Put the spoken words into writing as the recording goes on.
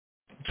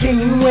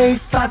Kingway,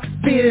 Fox,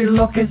 Beer,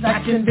 Locker's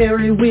acting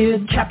very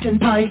weird. Captain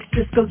Pike,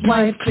 Sisko's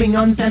wife,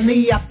 Klingons and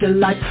the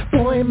afterlife.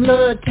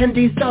 Boimler,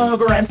 Tendy's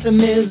dog,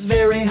 ransom is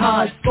very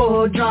hard.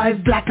 Spore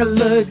Drive, Black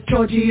Alert,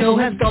 Giorgio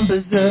has gone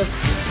berserk.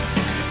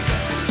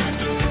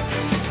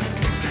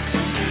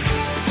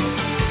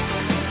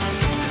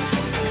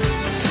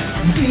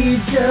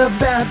 Teacher,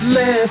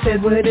 Batleth,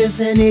 Edward is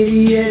an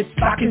idiot.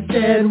 Spock is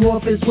dead,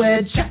 Worf is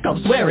wed,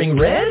 Chekhov's wearing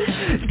red.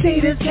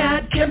 Data's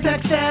cat,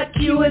 Kempak's at,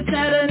 Q has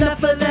had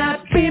enough of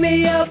that. Beam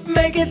me up,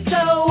 make it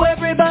so,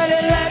 everybody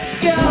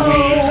let's go. We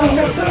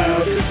talk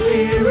about the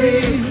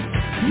series.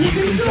 You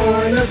can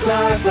join us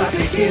live by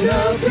picking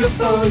up your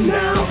phone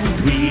now.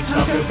 We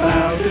talk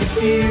about the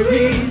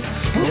series.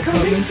 We're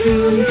coming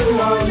to you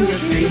on your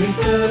streaming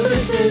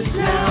services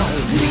now.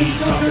 We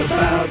talk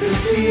about the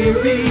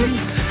series.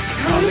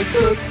 Comic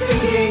books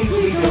and games,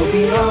 we go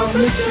beyond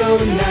the show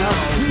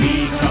now.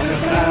 We talk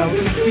about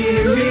the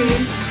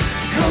series.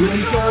 Come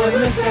and join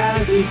us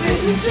as we sit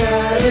and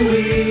chat and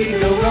we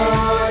go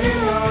on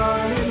and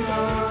on and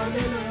on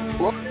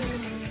and on.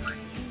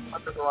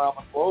 Around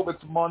the globe,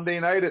 it's Monday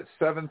night at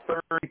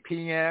 7:30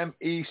 p.m.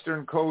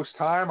 Eastern Coast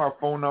Time. Our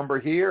phone number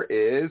here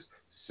is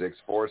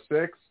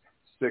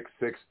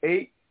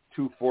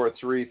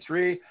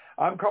 646-668-2433.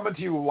 I'm coming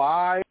to you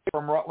live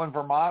from Rutland,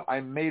 Vermont. I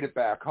made it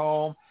back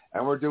home.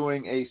 And we're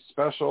doing a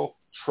special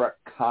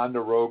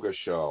Trekonderoga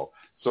show.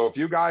 So if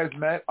you guys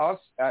met us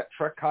at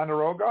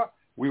Trekonderoga,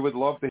 we would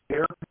love to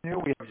hear from you.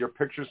 We have your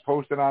pictures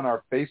posted on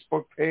our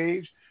Facebook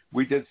page.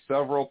 We did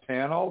several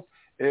panels.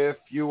 If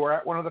you were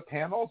at one of the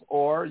panels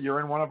or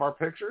you're in one of our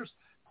pictures,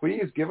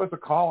 please give us a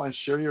call and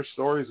share your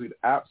stories. We'd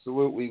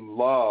absolutely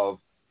love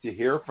to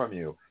hear from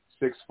you.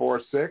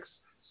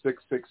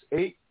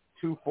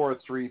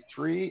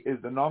 646-668-2433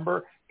 is the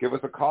number. Give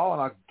us a call,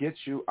 and I'll get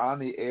you on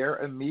the air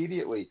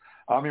immediately.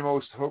 I'm your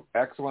most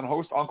excellent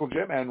host, Uncle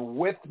Jim, and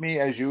with me,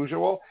 as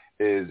usual,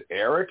 is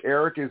Erik.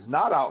 Erik is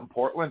not out in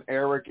Portland.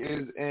 Erik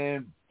is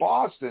in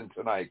Boston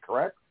tonight,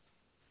 correct?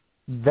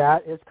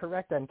 That is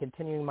correct. I'm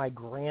continuing my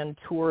grand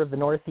tour of the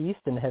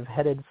Northeast and have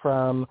headed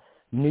from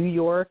New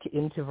York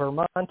into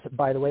Vermont.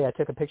 By the way, I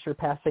took a picture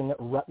passing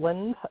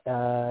Rutland,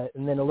 and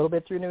then a little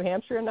bit through New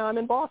Hampshire, and now I'm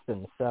in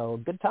Boston. So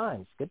good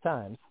times, good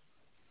times.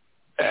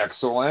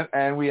 Excellent.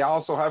 And we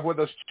also have with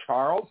us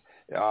Charles.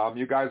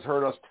 You guys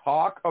heard us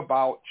talk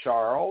about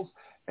Charles,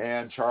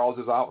 and Charles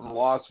is out in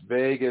Las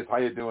Vegas. How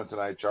you doing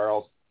tonight,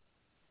 Charles?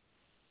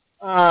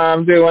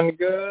 I'm doing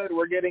good.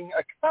 We're getting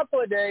a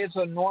couple of days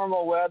of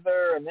normal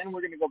weather, and then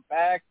we're going to go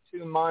back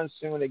to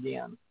monsoon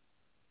again.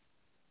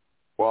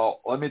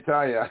 Well, let me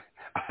tell you,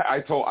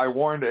 I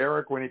warned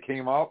Erik when he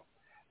came up.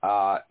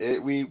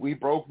 We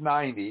broke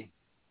 90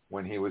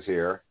 when he was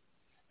here,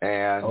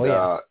 and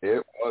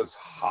it was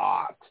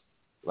hot.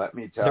 Let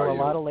me tell you. There were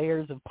a lot of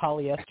layers of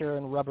polyester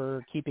and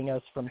rubber keeping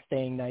us from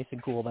staying nice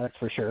and cool, that's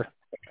for sure.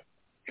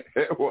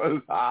 It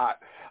was hot.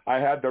 I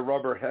had the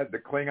rubber head, the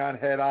Klingon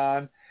head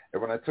on,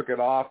 and when I took it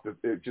off,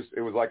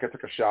 it was like I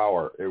took a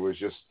shower. It was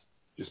just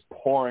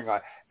pouring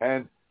on.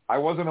 And I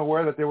wasn't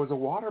aware that there was a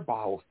water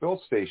bottle fill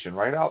station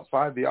right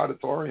outside the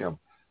auditorium.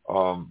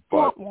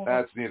 But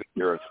that's neither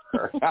here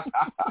nor there.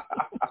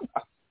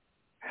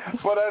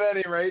 But at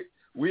any rate,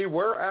 we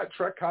were at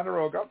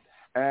Trekonderoga.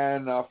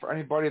 And for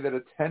anybody that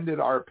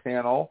attended our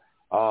panel,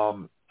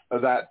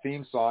 that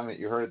theme song that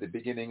you heard at the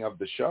beginning of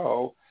the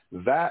show,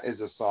 that is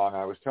a song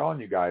I was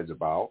telling you guys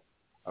about.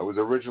 It was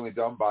originally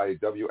done by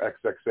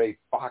WXXA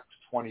Fox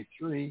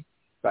 23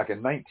 back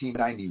in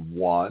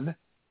 1991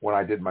 when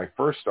I did my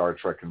first Star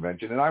Trek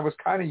convention. And I was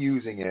kind of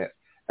using it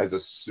as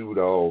a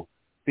pseudo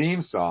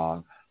theme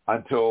song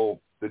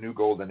until the new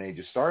golden age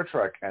of Star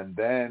Trek. And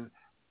then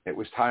it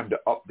was time to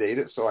update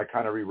it. So I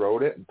kind of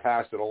rewrote it and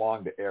passed it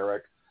along to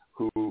Erik,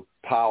 who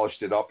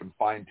polished it up and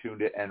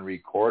fine-tuned it and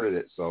recorded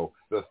it. So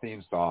the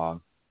theme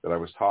song that I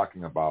was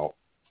talking about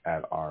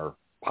at our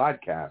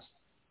podcast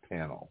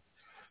panel.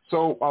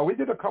 So we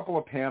did a couple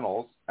of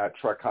panels at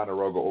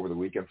Trekonderoga over the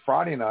weekend.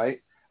 Friday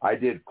night, I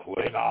did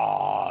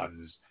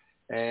Klingons.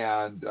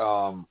 And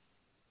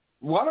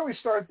why don't we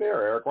start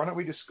there, Erik? Why don't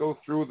we just go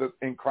through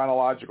in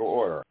chronological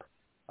order?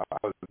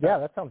 Yeah,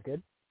 that sounds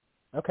good.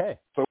 Okay.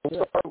 So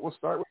we'll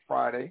start with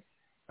Friday,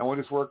 and we'll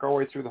just work our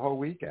way through the whole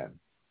weekend.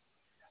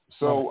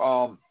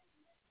 So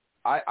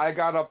I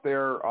got up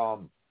there.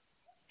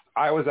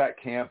 I was at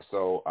camp,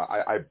 so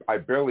I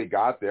barely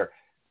got there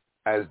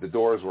as the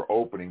doors were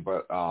opening.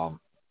 But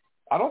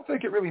I don't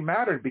think it really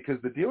mattered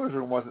because the dealer's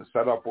room wasn't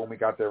set up when we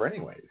got there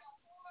anyways.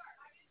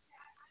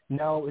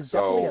 No, it was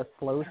definitely a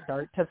slow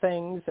start to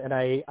things, and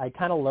I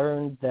kind of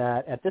learned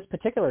that at this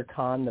particular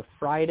con, the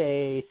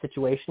Friday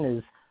situation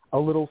is a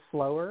little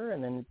slower,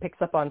 and then it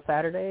picks up on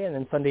Saturday, and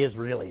then Sunday is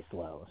really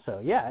slow. So,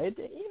 yeah,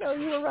 you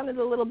were running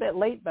a little bit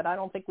late, but I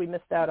don't think we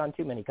missed out on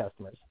too many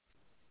customers.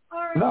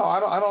 No,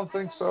 I don't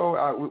think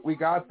so. We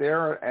got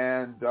there,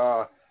 and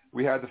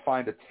we had to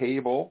find a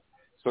table.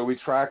 So we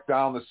tracked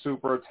down the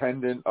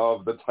superintendent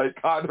of the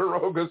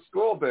Trekonderoga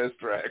School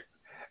District,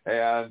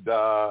 and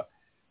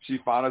she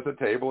found us a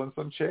table and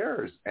some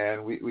chairs,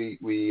 and we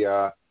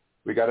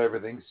We got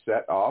everything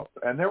set up,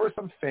 and there were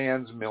some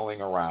fans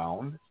milling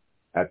around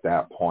at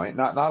that point.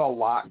 Not a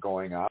lot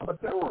going on,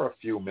 but there were a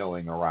few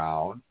milling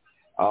around.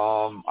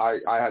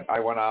 I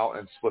went out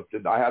and slipped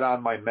in. I had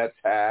on my Mets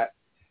hat,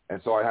 and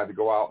so I had to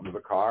go out into the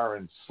car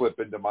and slip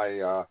into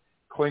my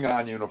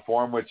Klingon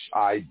uniform, which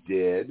I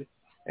did.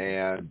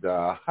 And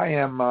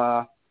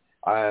I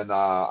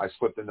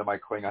slipped into my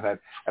Klingon hat.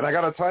 And I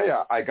got to tell you,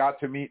 I got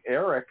to meet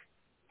Erik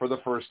for the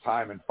first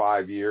time in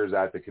 5 years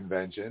at the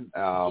convention.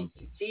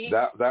 See?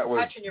 That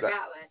was touching your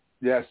batleth.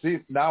 Yeah, see,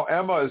 now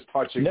Emma is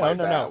touching my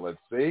batleth.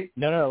 See?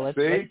 No. Let's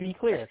be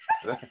clear.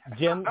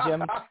 Jim,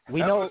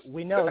 we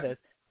know this.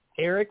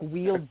 Erik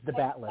wields the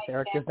batleth.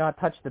 Erik does not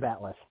touch the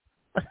batleth.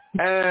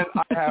 And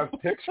I have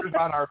pictures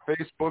on our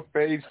Facebook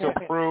page to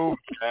prove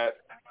that.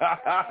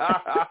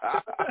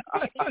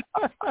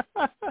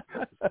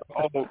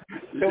 So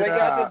we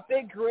got this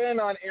big grin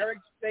on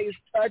Erik's face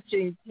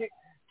touching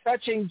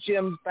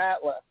Jim's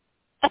batleth.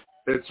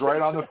 It's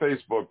right on the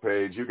Facebook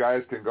page. You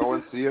guys can go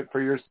and see it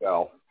for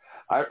yourself.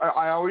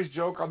 I always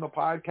joke on the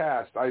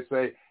podcast. I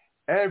say,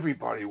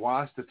 everybody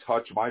wants to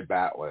touch my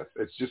batleth.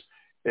 It's just,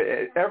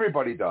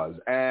 everybody does.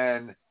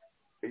 And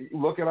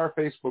look at our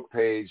Facebook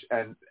page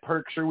and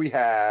picture we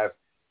have,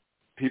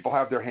 people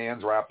have their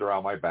hands wrapped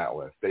around my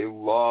batleth. They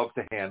love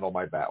to handle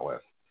my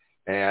batleth.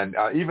 And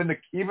even the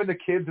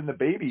kids and the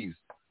babies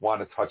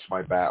want to touch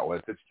my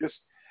batleth. It's just,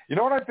 you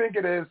know what I think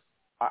it is?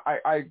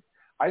 I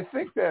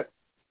think that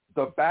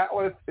the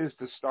batleth is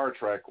to Star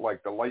Trek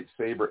like the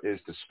lightsaber is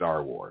to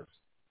Star Wars.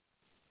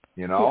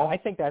 You know? Yeah, I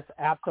think that's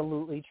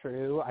absolutely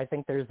true. I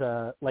think there's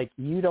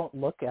you don't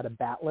look at a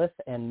batleth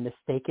and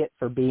mistake it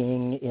for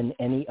being in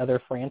any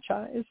other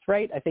franchise,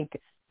 right? I think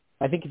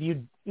if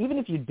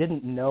you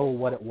didn't know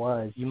what it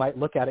was, you might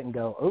look at it and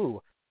go,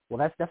 oh, well,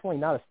 that's definitely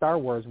not a Star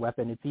Wars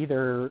weapon. It's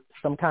either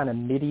some kind of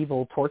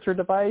medieval torture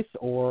device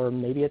or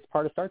maybe it's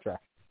part of Star Trek.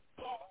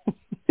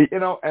 You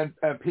know, and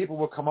people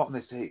will come up and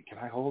they say, can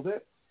I hold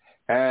it?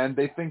 And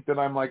they think that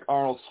I'm like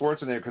Arnold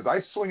Schwarzenegger because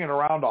I swing it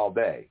around all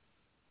day.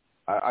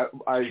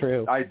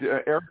 True.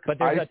 Erik, but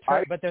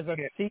there's a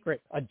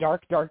secret, a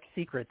dark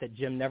secret that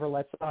Jim never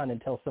lets on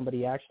until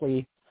somebody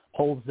actually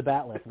holds the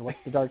batleth. And what's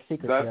the dark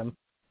secret, Jim?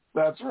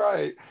 That's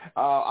right.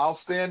 I'll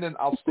stand in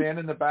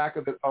the back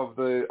of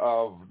the.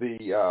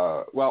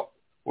 Well,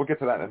 we'll get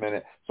to that in a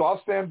minute. So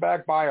I'll stand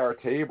back by our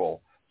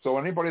table. So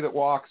anybody that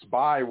walks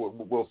by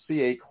will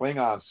see a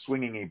Klingon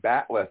swinging a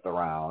batleth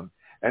around,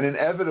 and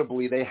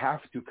inevitably they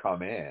have to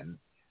come in.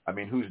 I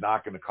mean, who's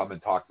not going to come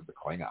and talk to the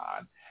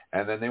Klingon?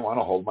 And then they want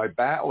to hold my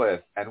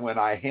batleth. And when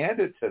I hand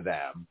it to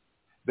them,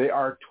 they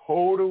are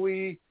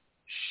totally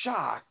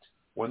shocked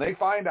when they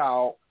find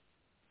out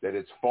that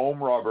it's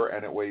foam rubber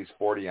and it weighs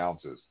 40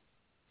 ounces.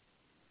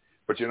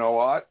 But you know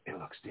what? It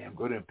looks damn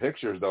good in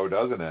pictures, though,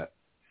 doesn't it?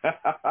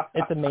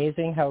 It's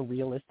amazing how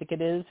realistic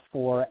it is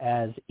for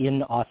as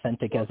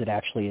inauthentic as it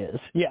actually is.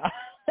 Yeah.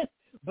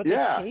 But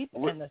the shape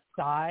and the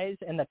size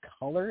and the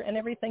color and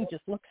everything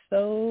just looks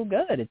so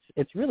good.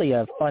 It's really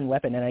a fun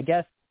weapon. And I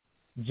guess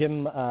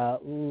Jim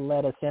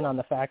let us in on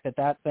the fact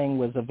that thing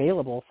was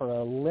available for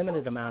a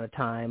limited amount of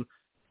time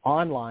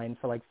online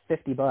for like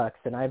 $50,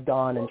 and I've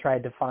gone and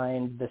tried to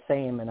find the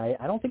same, and I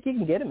don't think you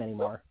can get them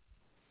anymore.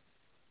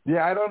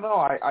 Yeah, I don't know.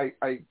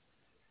 I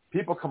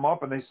people come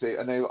up and they say,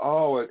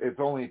 it's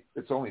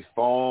only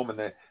foam,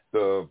 and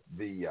the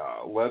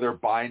leather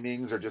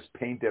bindings are just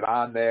painted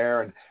on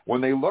there, and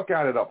when they look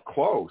at it up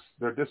close,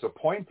 they're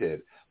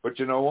disappointed. But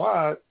you know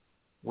what?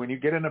 When you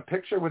get in a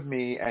picture with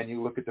me and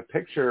you look at the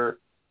picture,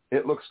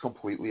 it looks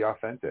completely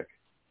authentic.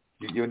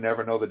 You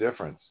never know the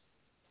difference.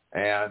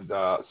 And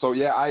I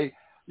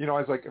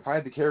was like, if I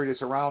had to carry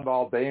this around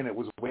all day and it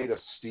was made of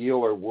steel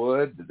or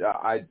wood,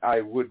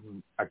 I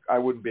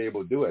wouldn't be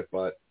able to do it.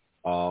 But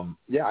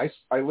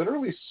I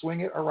literally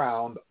swing it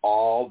around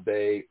all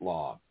day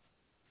long.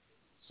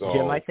 So,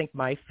 Jim, I think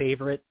my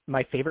favorite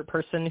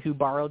person who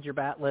borrowed your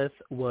batleth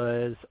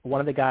was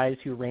one of the guys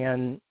who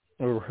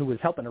was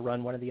helping to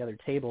run one of the other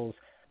tables.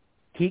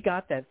 He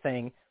got that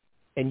thing,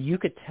 and you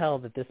could tell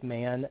that this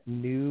man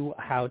knew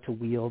how to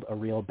wield a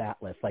real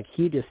batleth. Like,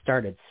 he just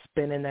started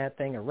spinning that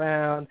thing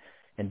around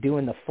and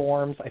doing the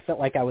forms. I felt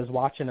like I was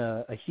watching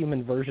a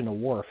human version of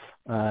Worf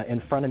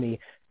in front of me,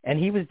 and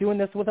he was doing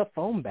this with a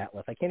foam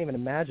batleth. I can't even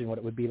imagine what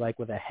it would be like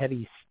with a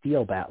heavy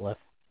steel batleth.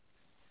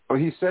 Well,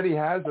 he said he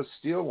has a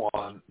steel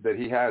one that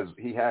he has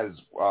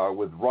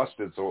with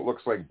rusted, so it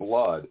looks like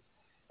blood.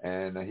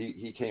 And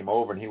he came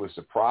over and he was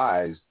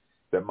surprised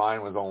that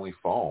mine was only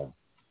foam.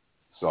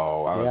 So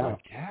I was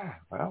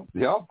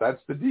like,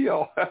 that's the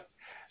deal.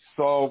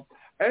 So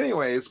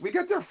anyways, we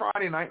get there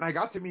Friday night, and I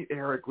got to meet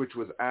Erik, which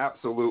was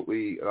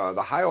absolutely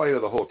the highlight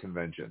of the whole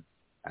convention,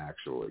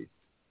 actually,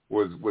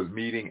 was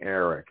meeting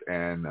Erik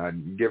and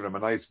giving him a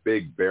nice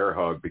big bear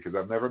hug, because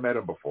I've never met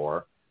him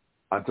before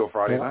until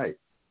Friday night.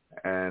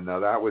 And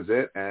that was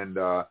it. And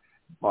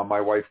my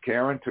wife,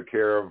 Karen, took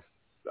care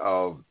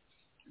of,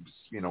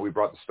 we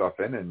brought the stuff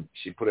in, and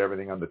she put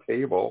everything on the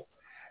table.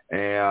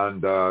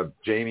 And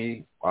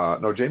Jamie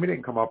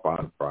didn't come up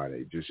on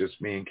Friday. It was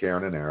just me and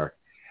Karen and Erik.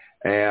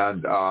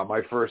 And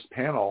my first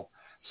panel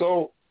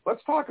So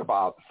let's talk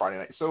about the Friday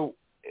night. So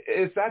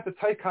it's at the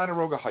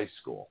Ticonderoga High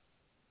School.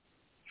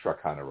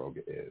 Trekonderoga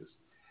is.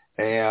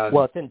 And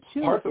well,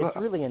 it's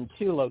really in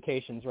two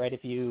locations, right?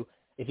 If you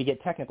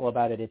get technical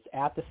about it, it's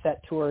at the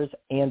set tours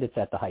and it's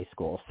at the high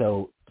school.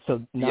 So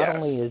not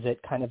only is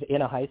it kind of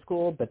in a high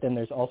school, but then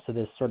there's also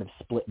this sort of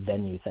split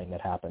venue thing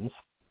that happens.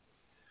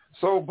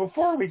 So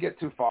before we get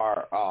too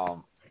far,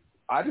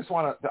 I just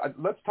want to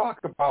let's talk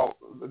about.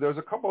 There's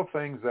a couple of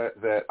things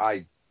that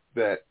I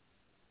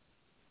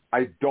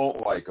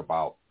don't like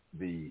about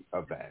the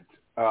event,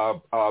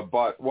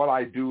 but what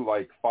I do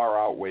like far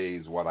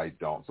outweighs what I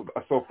don't.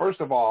 So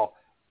first of all,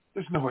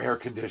 there's no air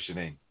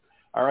conditioning.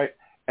 All right,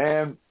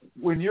 and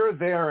when you're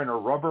there in a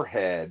rubber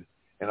head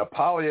in a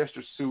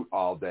polyester suit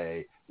all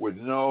day with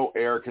no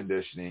air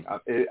conditioning,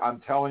 I'm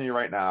telling you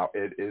right now,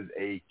 it is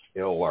a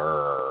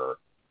killer.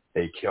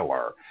 A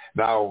killer.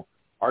 Now,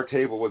 our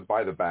table was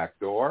by the back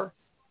door,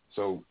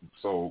 so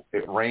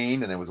it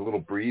rained and there was a little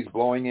breeze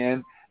blowing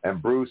in,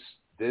 and Bruce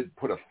did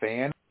put a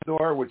fan in the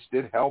door, which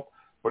did help,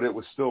 but it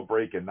was still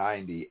breaking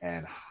 90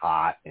 and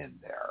hot in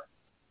there.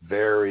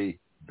 Very,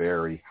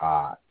 very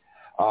hot.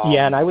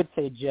 Yeah, and I would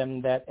say,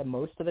 Jim, that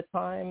most of the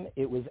time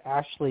it was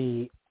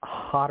actually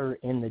hotter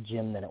in the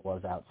gym than it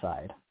was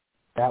outside.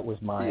 That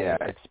was my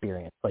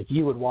experience. Like,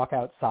 you would walk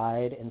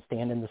outside and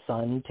stand in the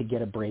sun to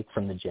get a break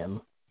from the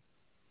gym.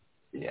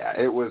 Yeah,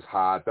 it was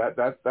hot.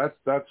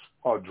 That's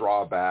a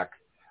drawback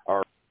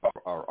or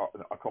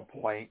a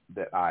complaint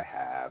that I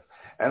have.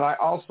 And I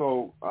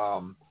also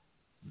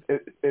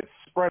it's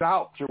spread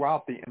out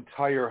throughout the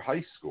entire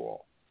high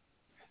school.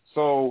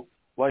 So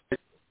like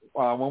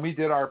when we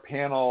did our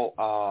panel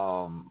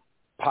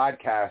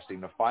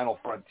podcasting, The Final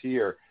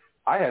Frontier,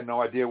 I had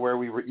no idea where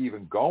we were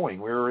even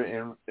going. We were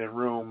in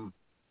room,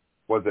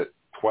 was it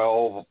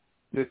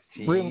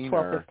 1215? Room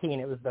 1215.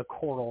 It was the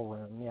choral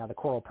room. Yeah, the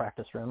choral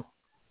practice room.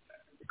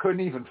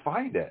 Couldn't even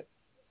find it,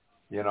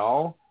 you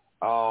know.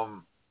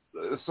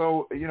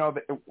 So, you know,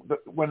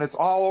 when it's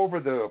all over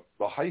the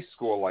high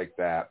school like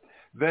that,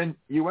 then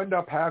you end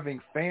up having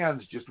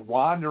fans just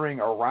wandering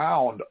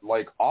around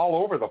like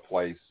all over the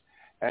place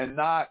and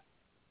not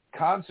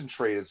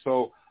concentrated.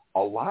 So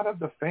a lot of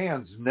the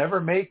fans never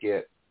make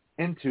it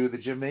into the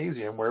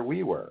gymnasium where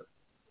we were,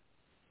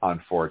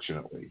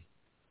 unfortunately,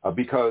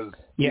 because,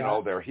 you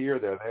know, they're here,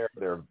 they're there,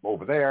 they're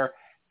over there,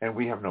 and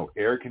we have no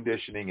air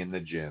conditioning in the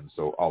gym.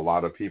 So a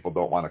lot of people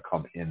don't want to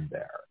come in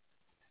there.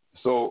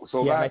 So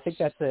I think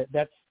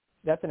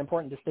that's an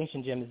important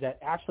distinction, Jim, is that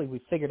actually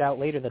we figured out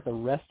later that the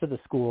rest of the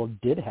school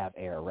did have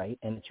air, right?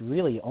 And it's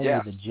really only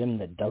the gym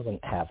that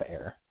doesn't have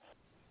air.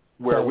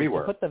 Where we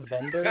were. To put the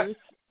vendors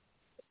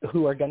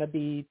who are going to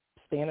be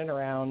standing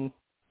around,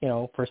 you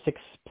know, for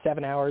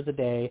 6-7 hours a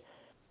day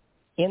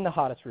in the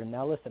hottest room.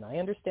 Now, listen, I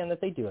understand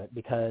that they do it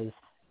because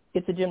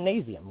it's a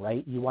gymnasium,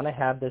 right? You want to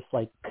have this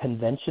like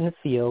convention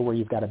feel where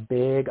you've got a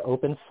big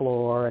open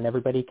floor and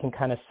everybody can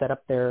kind of set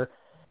up their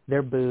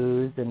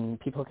booths and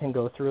people can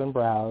go through and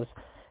browse.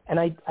 And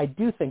I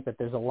do think that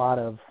there's a lot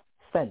of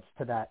sense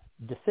to that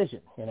decision,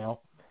 you know,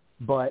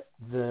 but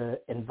the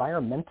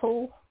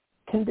environmental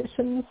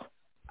conditions,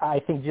 I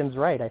think Jim's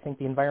right. I think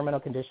the environmental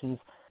conditions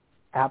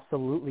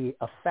absolutely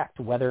affect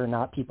whether or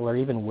not people are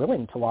even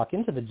willing to walk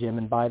into the gym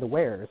and buy the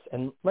wares.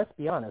 And let's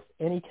be honest,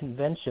 any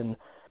convention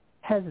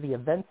has the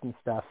events and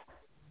stuff,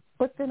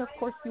 but then of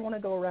course you want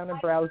to go around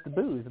and browse the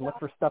booths and look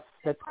for stuff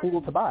that's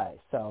cool to buy.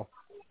 So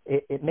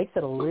it makes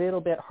it a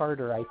little bit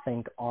harder, I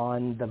think,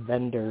 on the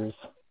vendors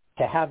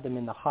to have them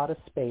in the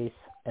hottest space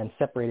and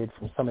separated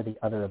from some of the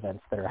other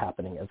events that are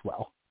happening as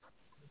well.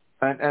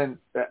 And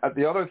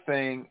the other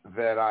thing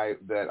that I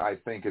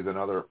think is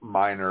another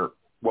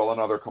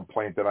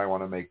complaint that I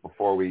want to make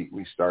before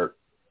we start,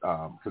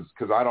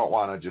 because I don't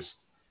want to just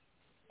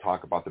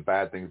talk about the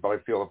bad things, but I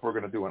feel if we're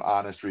going to do an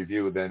honest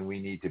review, then we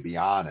need to be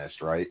honest,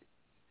 right?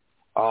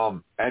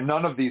 And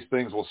none of these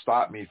things will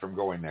stop me from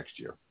going next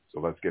year. So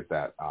let's get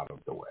that out of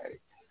the way.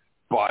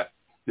 But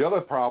the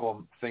other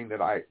thing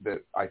that I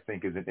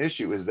think is an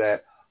issue is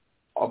that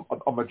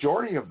a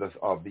majority of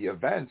the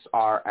events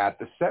are at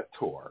the set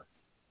tour,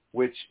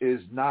 which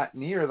is not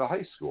near the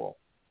high school.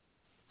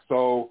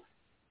 So,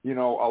 you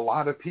know, a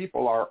lot of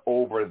people are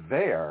over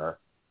there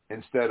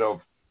instead of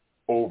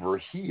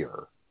over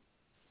here.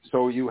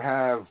 So you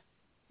have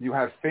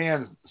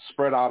fans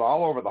spread out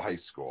all over the high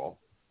school,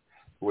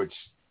 which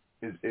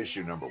is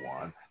issue number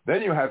one.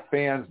 Then you have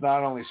fans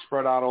not only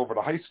spread out over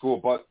the high school,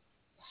 but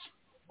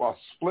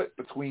split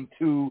between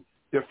two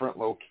different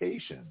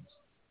locations.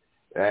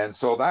 And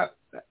so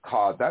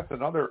that's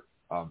another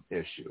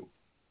issue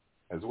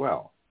as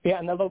well. Yeah,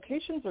 and the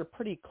locations are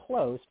pretty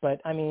close,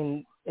 but I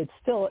mean, it's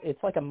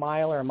like a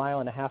mile or a mile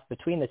and a half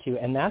between the two,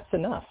 and that's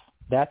enough.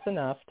 That's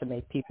enough to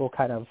make people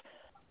kind of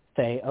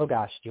say, oh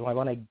gosh, do I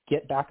want to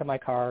get back in my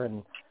car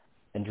and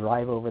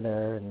drive over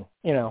there? And,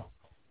 you know,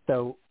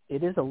 so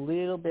it is a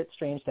little bit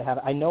strange to have.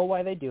 I know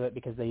why they do it,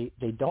 because they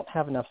don't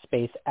have enough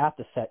space at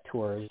the set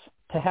tours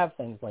to have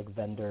things like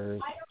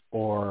vendors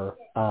or,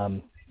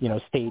 you know,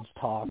 stage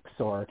talks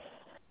or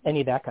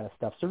any of that kind of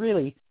stuff. So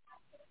really,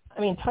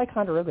 I mean,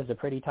 Ticonderoga is a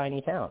pretty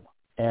tiny town.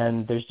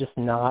 And there's just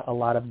not a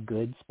lot of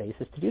good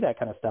spaces to do that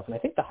kind of stuff. And I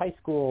think the high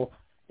school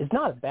is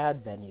not a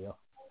bad venue.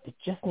 They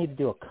just need to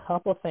do a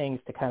couple things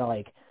to kind of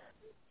like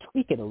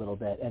tweak it a little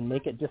bit and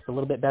make it just a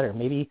little bit better.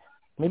 Maybe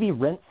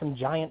rent some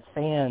giant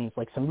fans,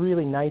 like some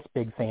really nice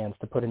big fans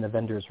to put in the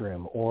vendor's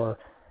room, or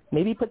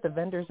maybe put the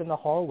vendors in the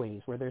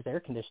hallways where there's air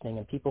conditioning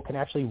and people can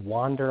actually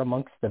wander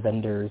amongst the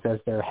vendors as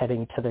they're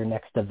heading to their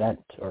next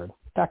event, or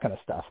that kind of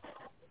stuff.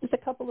 Just a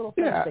couple little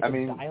things that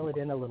can dial it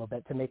in a little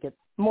bit to make it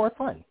more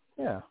fun.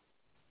 Yeah.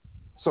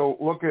 So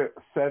look at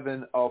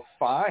Seven of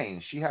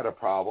Fine. She had a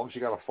problem. She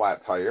got a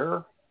flat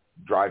tire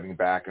driving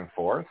back and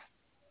forth.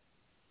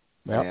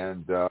 Yep.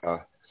 And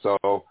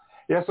so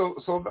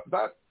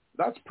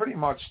that's pretty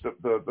much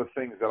the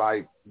things that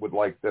I would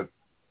like to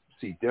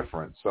see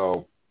different.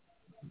 So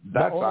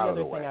that's out of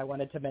the way. The only other thing I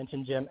wanted to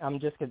mention, Jim,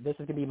 this is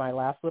going to be my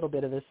last little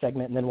bit of this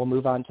segment, and then we'll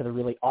move on to the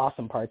really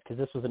awesome parts, because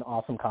this was an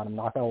awesome con. I'm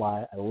not going to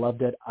lie. I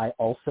loved it. I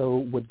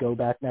also would go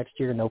back next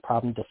year, no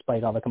problem,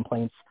 despite all the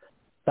complaints.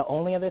 The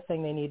only other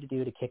thing they need to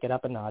do to kick it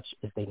up a notch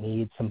is they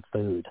need some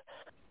food.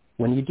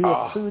 When you do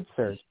a food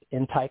search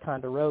in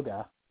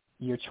Trekonderoga,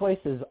 your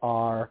choices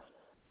are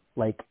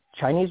like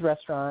Chinese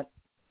restaurant,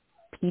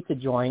 pizza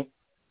joint,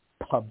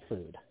 pub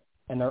food.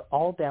 And they're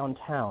all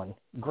downtown,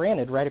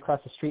 granted right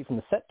across the street from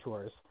the set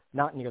tours,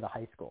 not near the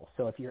high school.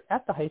 So if you're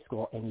at the high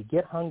school and you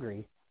get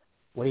hungry,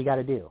 what do you got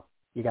to do?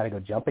 You got to go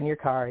jump in your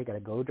car, you got to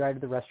go drive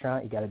to the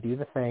restaurant, you got to do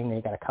the thing, then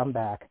you got to come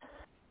back.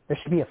 There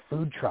should be a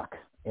food truck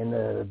in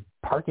the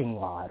parking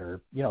lot, or,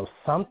 you know,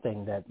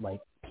 something that like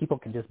people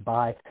can just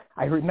buy.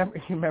 You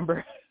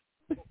remember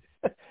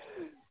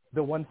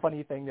the one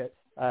funny thing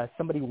that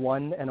somebody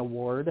won an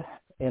award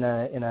in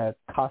a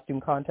costume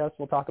contest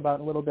we'll talk about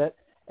in a little bit.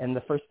 And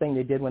the first thing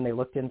they did when they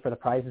looked in for the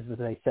prizes was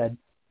they said,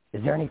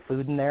 "Is there any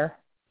food in there?"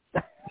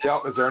 Yeah,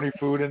 is there any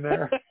food in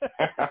there?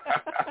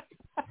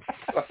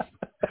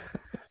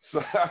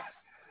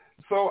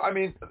 so I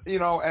mean, you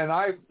know, and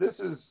this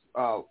is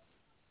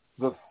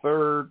the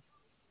third,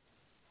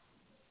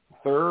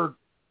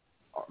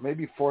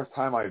 maybe fourth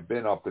time I've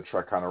been up to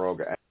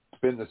Trekonderoga, and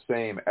it's been the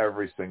same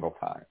every single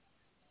time.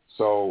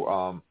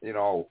 So, you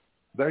know,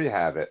 there you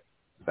have it.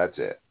 That's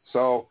it.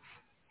 So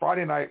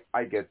Friday night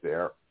I get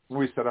there.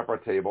 We set up our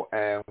table,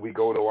 and we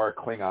go to our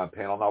Klingon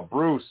panel. Now,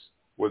 Bruce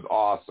was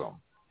awesome.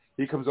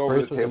 He comes over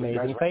Bruce to the table. Was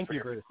amazing. Thank you,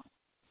 Bruce.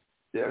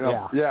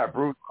 Yeah,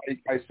 Bruce.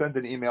 I sent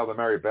an email to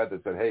Mary Beth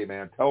that said, "Hey,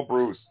 man, tell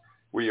Bruce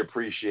we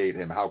appreciate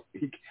him. How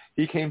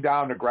he came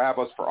down to grab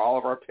us for all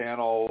of our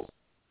panels.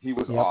 He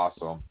was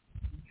awesome."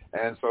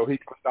 And so he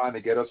comes down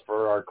to get us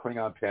for our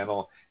Klingon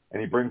panel,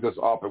 and he brings us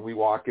up, and we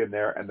walk in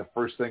there, and the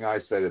first thing I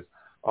said is,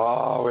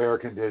 "Oh, air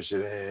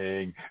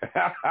conditioning."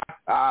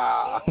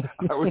 I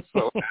was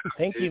so happy.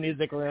 Thank you,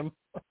 music room.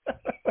 This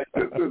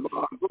is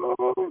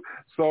awesome.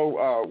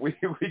 So we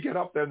get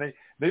up there, and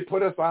they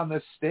put us on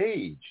this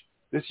stage,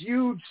 this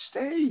huge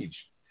stage.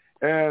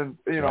 And,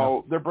 you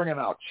know, they're bringing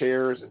out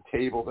chairs and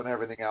tables and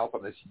everything else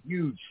on this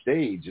huge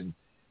stage. And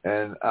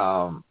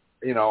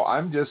you know,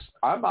 I'm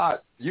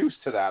not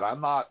used to that.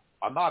 I'm not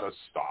a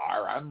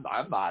star.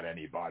 I'm not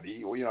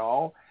anybody, you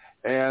know.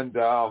 And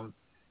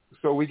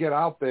so we get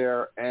out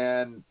there,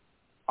 and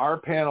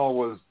our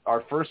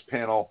first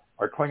panel,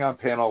 our Klingon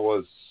panel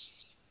was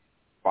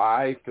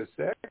 5 to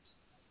 6.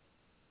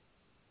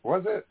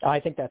 Was it? I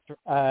think that's.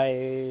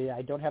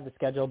 I don't have the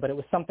schedule, but it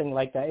was something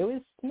like that. It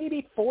was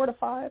maybe 4 to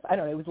 5. I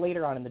don't know. It was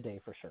later on in the day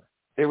for sure.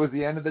 It was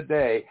the end of the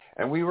day,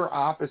 and we were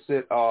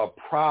opposite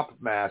Prop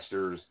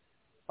Masters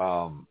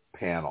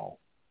panel.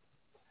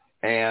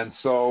 And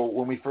so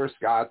when we first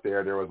got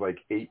there was like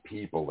 8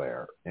 people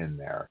there in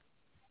there.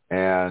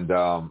 And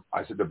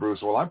I said to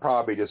Bruce, well, I'm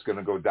probably just going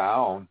to go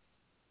down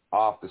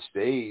off the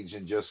stage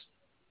and just,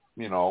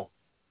 you know,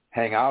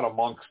 hang out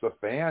amongst the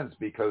fans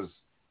because,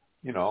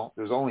 you know,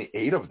 there's only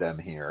 8 of them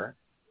here.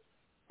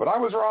 But I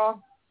was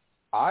wrong.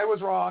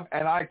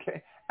 And I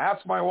can't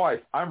ask my wife.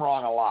 I'm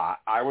wrong a lot.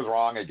 I was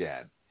wrong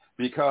again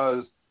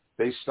because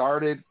they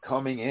started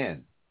coming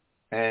in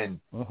and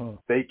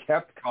they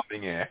kept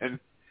coming in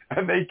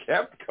and they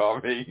kept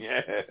coming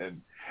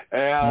in.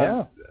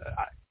 And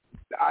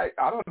I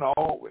don't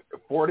know,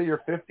 40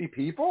 or 50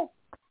 people?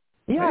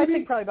 Yeah, maybe? I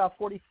think probably about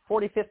 40,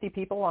 50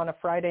 people on a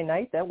Friday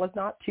night. That was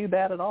not too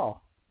bad at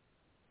all.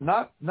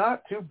 Not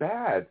too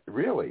bad,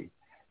 really.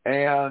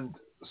 And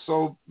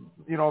so,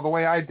 you know, the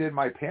way I did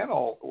my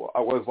panel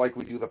was like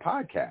we do the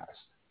podcast.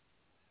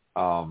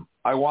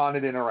 I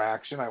wanted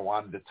interaction. I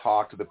wanted to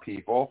talk to the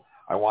people.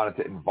 I wanted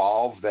to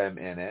involve them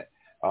in it.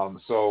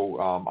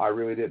 So I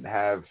really didn't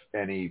have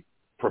any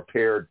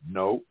prepared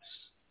notes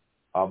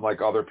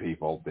like other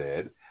people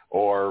did,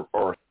 or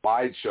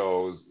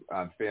slideshows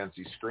on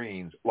fancy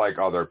screens like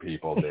other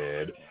people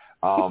did.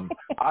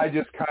 I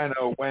just kind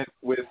of went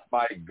with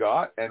my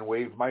gut and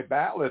waved my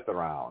batleth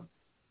around,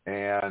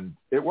 and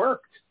it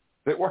worked.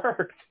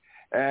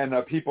 And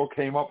people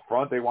came up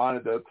front. They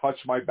wanted to touch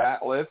my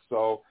batleth,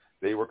 so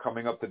they were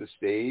coming up to the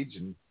stage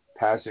and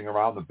passing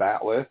around the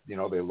batleth. You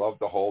know, they love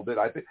to hold it.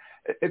 I think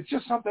it's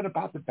just something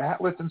about the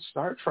batleth in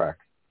Star Trek,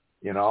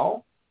 you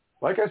know.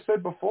 like I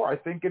said before, I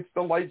think it's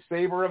the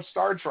lightsaber of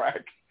Star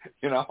Trek,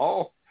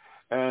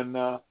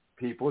 and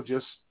people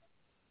just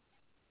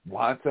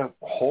want to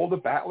hold a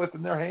bat'leth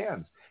in their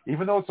hands.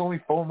 Even though it's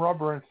only foam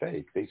rubber and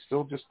fake, they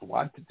still just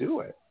want to do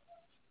it.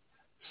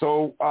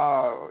 So,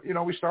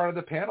 we started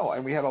the panel,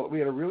 and we had a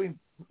really,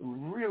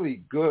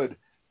 really good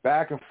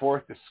back and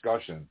forth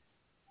discussion,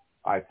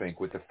 I think,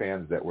 with the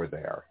fans that were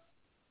there.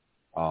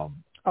 For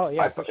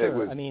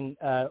sure.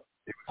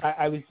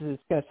 I was just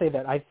going to say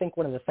that I think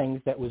one of the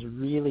things that was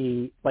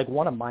really, like,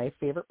 one of my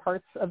favorite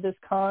parts of this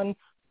con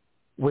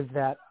was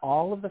that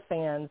all of the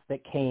fans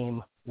that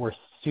came were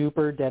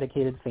super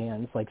dedicated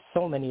fans. Like,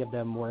 so many of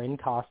them were in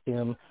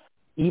costume.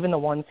 Even the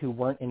ones who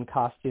weren't in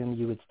costume,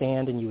 you would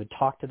stand and you would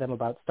talk to them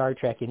about Star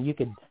Trek, and you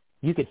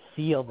could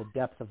feel the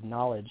depth of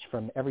knowledge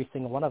from every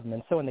single one of them.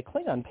 And so in the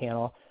Klingon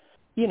panel,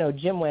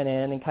 Jim went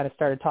in and kind of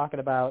started talking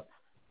about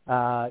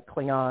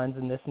Klingons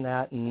and this and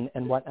that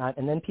and whatnot.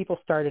 And then people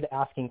started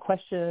asking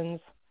questions,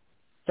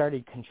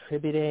 started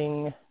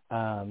contributing,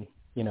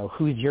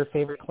 who's your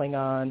favorite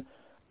Klingon,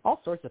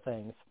 all sorts of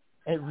things.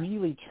 And it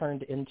really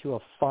turned into a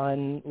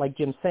fun, like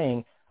Jim's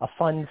saying, a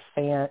fun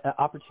fan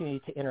opportunity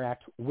to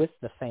interact with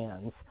the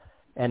fans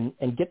and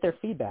get their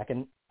feedback.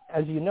 And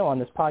as you know, on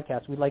this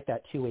podcast, we like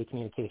that two-way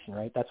communication,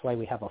 right? That's why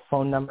we have a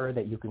phone number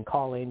that you can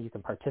call in, you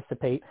can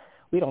participate.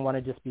 We don't want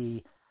to just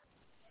be,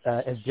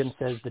 as Jim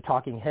says, the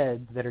talking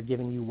heads that are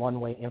giving you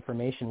one-way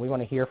information. We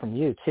want to hear from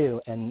you,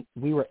 too. And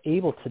we were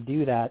able to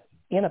do that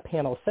in a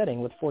panel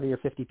setting with 40 or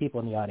 50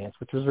 people in the audience,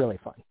 which was really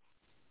fun.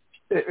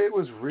 It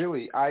was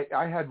really, I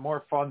had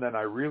more fun than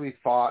I really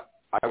thought.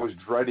 I was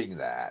dreading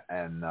that.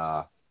 And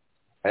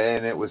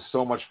it was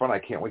so much fun. I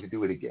can't wait to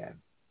do it again.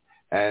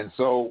 And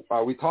so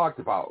we talked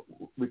about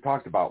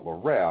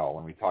L'Rell,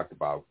 and we talked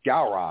about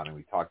Gowron, and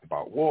we talked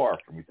about Worf,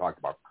 and we talked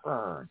about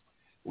Kern.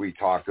 We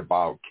talked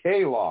about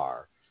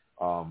Kalar.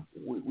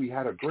 We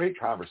had a great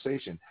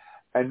conversation.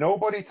 And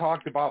nobody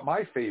talked about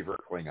my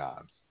favorite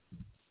Klingons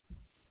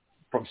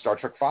from Star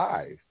Trek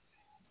V,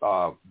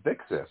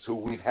 Vixis, who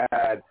we've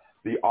had,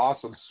 the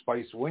awesome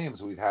Spice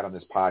Williams we've had on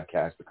this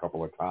podcast a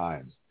couple of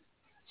times.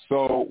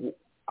 So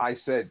I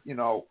said,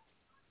 no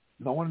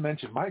one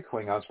mentioned my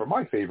Klingons for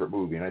my favorite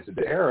movie. And I said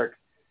to Erik,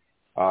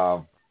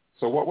 so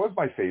what was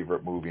my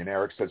favorite movie? And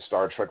Erik said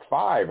Star Trek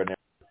V. And it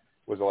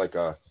was like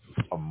a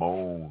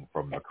moan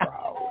from the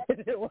crowd.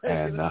 It was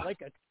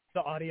like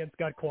the audience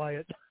got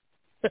quiet.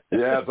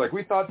 Yeah, it's like,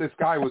 we thought this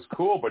guy was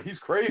cool, but he's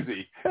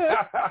crazy.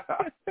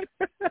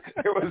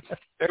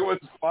 It was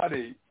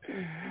funny.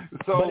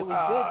 So, but it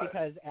was good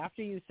because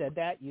after you said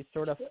that, you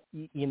sort of,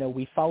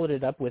 we followed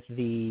it up with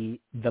the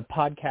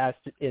podcast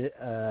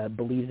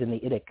believes in the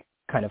IDIC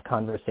kind of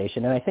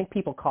conversation. And I think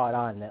people caught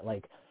on that,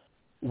 like,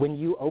 when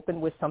you open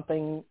with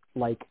something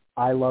like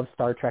I love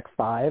Star Trek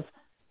V,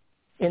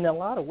 in a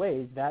lot of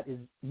ways that is,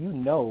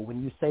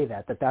 when you say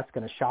that that's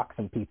going to shock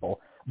some people.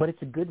 But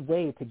it's a good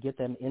way to get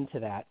them into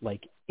that,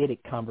 like, IDIC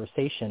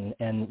conversation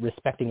and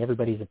respecting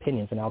everybody's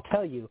opinions. And I'll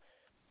tell you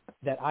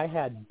that I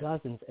had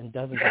dozens and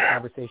dozens of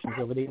conversations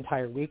over the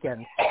entire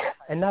weekend,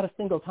 and not a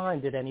single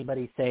time did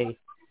anybody say,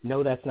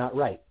 no, that's not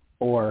right,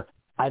 or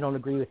I don't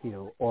agree with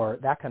you, or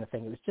that kind of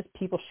thing. It was just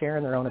people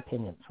sharing their own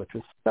opinions, which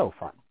was so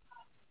fun.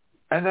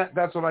 And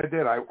that's what I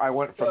did. I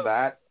went from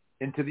that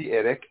into the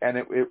IDIC, and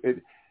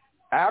it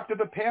after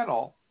the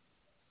panel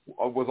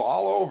was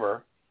all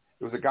over,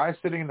 there was a guy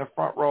sitting in the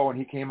front row, and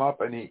he came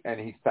up and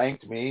he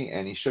thanked me,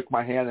 and he shook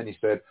my hand, and he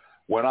said,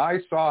 when I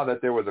saw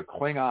that there was a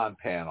Klingon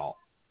panel,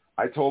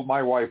 I told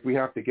my wife we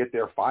have to get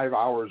there 5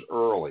 hours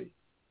early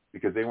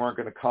because they weren't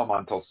going to come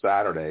until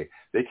Saturday.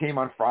 They came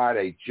on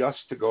Friday just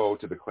to go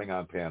to the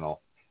Klingon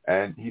panel,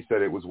 and he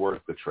said it was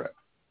worth the trip.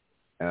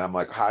 And I'm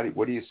like,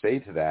 what do you say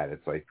to that?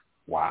 It's like,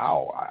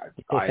 wow.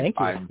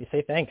 You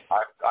say thanks.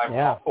 I'm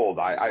humbled.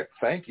 I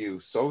thank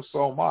you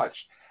so much.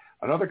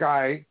 Another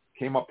guy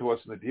came up to us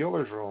in the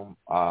dealer's room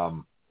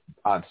on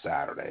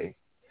Saturday,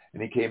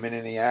 and he came in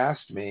and he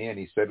asked me, and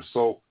he said,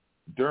 so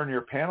during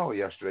your panel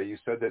yesterday, you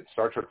said that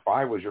Star Trek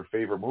V was your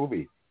favorite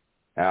movie.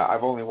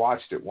 I've only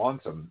watched it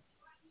once, and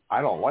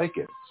I don't like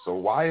it. So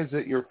why is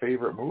it your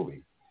favorite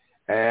movie?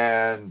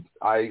 And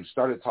I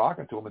started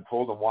talking to him and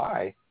told him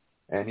why.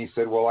 And he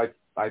said, well,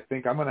 I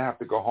think I'm going to have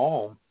to go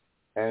home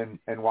and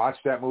watch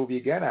that movie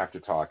again after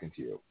talking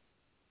to you.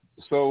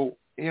 So,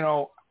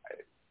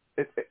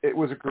 it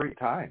was a great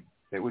time.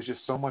 It was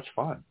just so much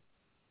fun.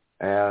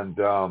 And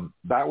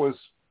that was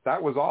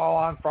all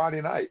on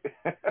Friday night.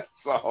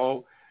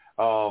 So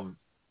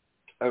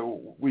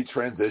we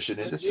transitioned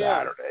into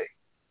Saturday.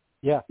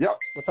 Yeah. Yep.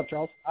 What's up,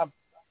 Charles? I'm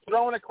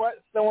throwing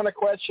a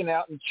question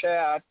out in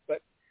chat,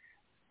 but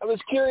I was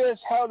curious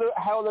how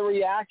the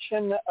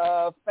reaction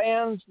of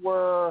fans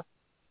were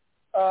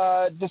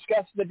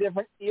discussing the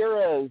different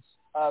eras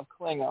of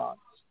Klingons.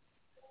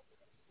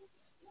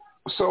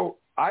 So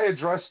I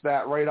addressed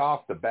that right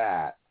off the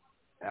bat.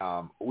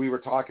 We were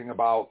talking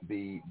about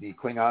the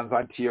Klingons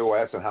on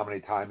TOS and how many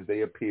times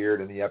they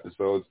appeared in the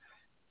episodes.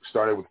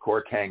 Started with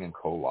Korkang and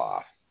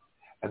Koloff,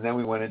 and then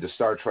we went into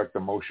Star Trek: The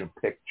Motion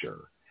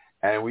Picture,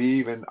 and we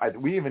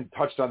even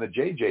touched on the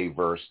JJ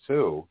verse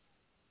too,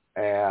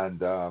 and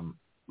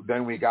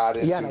then we got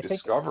into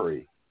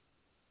Discovery.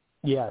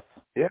 Yes.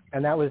 Yeah.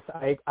 And that was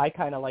I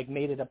kind of like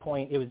made it a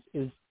point. It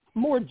was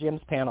more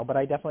Jim's panel, but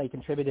I definitely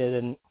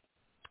contributed, and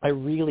I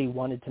really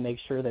wanted to make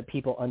sure that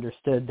people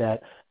understood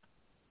that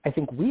I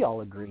think we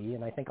all agree,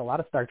 and I think a lot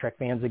of Star Trek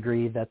fans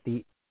agree, that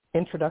the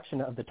introduction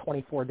of the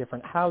 24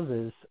 different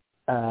houses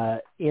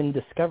in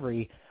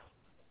Discovery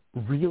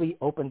really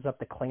opens up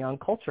the Klingon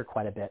culture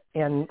quite a bit.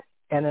 And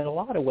in a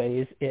lot of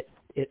ways, it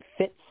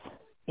fits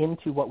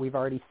into what we've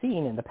already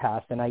seen in the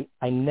past. And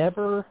I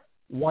never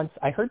once,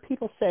 I heard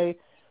people say,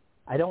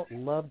 I don't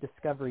love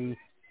Discovery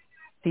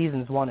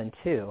seasons 1 and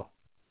 2,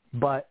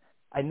 but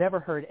I never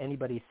heard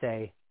anybody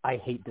say, I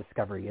hate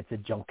Discovery, it's a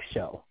junk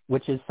show,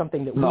 which is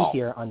something that we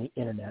hear on the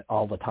internet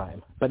all the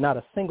time. But not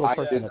a single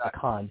person at the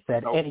con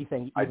said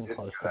anything even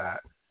close to that.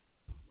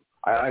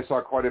 I saw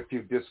quite a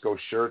few disco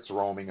shirts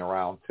roaming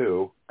around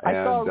too. And,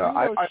 I saw a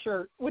Reno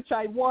shirt, which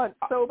I want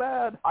so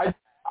bad. I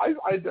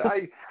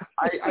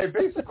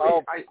basically,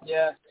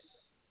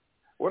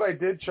 what I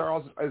did,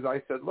 Charles, is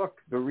I said, look,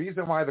 the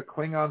reason why the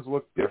Klingons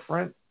look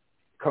different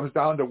comes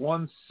down to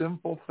one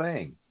simple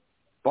thing: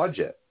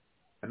 budget.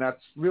 And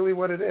that's really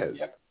what it is.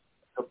 Yep.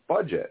 The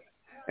budget.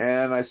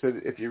 And I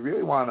said, if you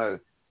really want to,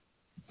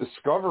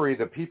 Discovery,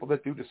 the people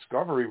that do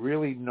Discovery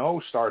really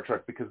know Star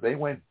Trek because they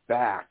went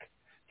back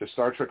to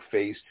Star Trek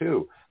Phase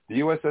 2. The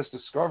USS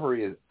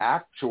Discovery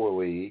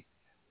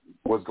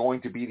was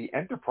going to be the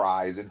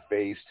Enterprise in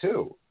Phase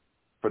 2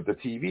 for the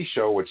TV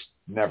show, which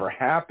never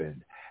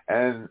happened.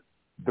 And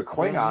the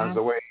Klingons,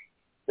 the way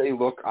they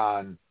look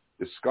on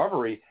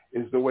Discovery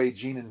is the way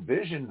Gene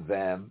envisioned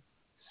them,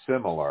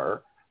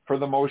 similar, for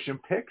the motion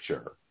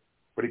picture.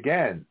 But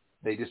again,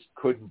 they just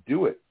couldn't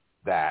do it.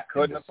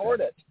 Couldn't afford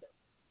it.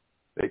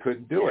 They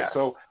couldn't do it.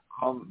 So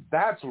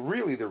that's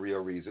really the real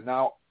reason.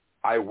 Now,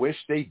 I wish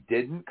they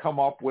didn't come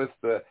up with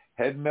the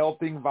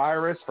head-melting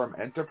virus from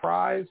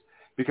Enterprise,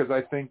 because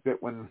I think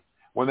that when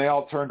they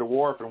all turn to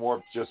Worf and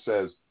Worf just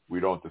says, we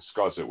don't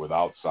discuss it with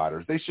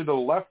outsiders, they should have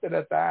left it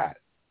at that.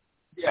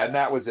 Yeah. And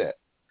that was it.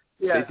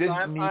 Yeah,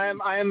 I'm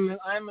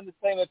in the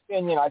same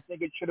opinion. I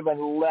think it should have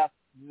been left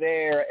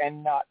there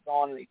and not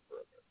gone any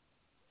further.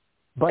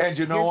 But and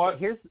you know what,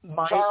 here's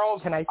my,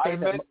 Charles, can I say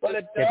that? But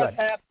it does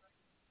happen.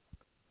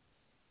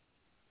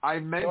 I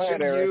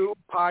mentioned you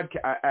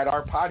at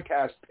our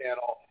podcast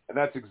panel, and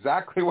that's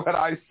exactly what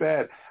I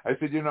said. I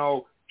said,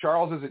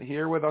 Charles isn't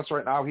here with us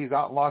right now. He's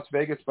out in Las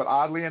Vegas. But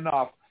oddly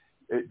enough,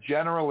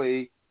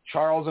 generally,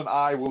 Charles and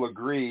I will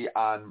agree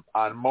on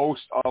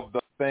most of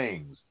the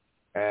things.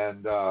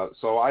 And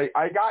so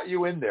I got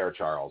you in there,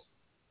 Charles.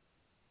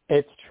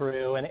 It's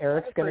true. And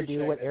Eric's going to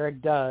do what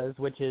Erik does,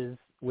 which is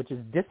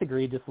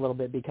disagree just a little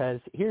bit, because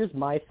here's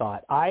my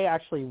thought. I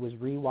actually was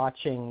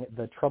rewatching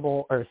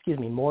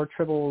More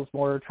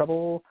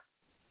Trouble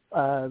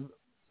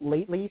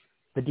lately,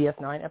 the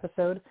DS9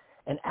 episode,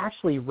 and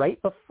actually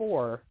right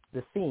before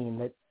the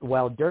scene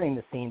during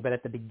the scene, but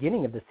at the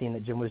beginning of the scene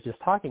that Jim was just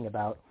talking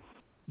about,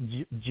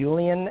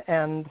 Julian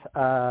and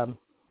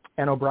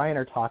O'Brien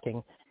are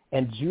talking,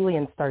 and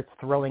Julian starts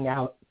throwing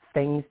out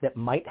things that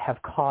might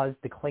have caused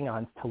the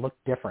Klingons to look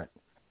different.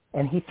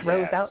 And he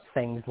throws out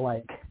things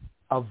like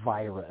a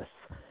virus,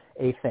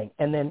 a thing.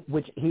 And then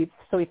he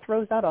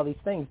throws out all these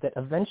things that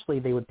eventually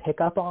they would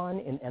pick up on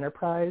in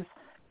Enterprise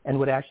and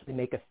would actually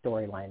make a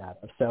storyline out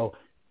of. So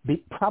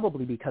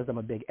probably because I'm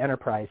a big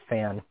Enterprise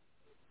fan,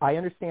 I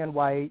understand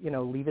why,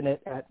 leaving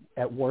it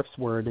at Worf's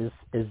word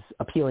is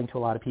appealing to a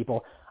lot of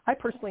people. I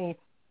personally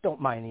don't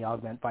mind the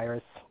augment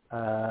virus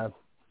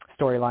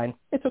storyline.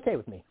 It's okay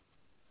with me.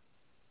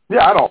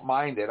 Yeah, I don't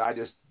mind it. I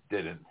just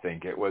didn't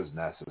think it was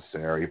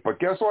necessary. But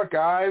guess what,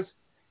 guys?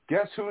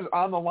 Guess who's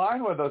on the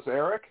line with us,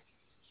 Erik?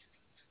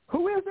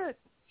 Who is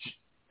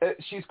it?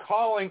 She's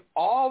calling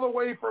all the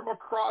way from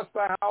across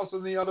the house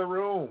in the other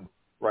room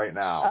right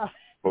now,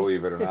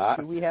 believe it or not.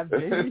 Do we have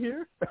Jamie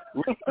here?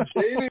 We have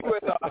Jamie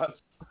with us.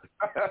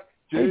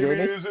 Jamie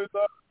is in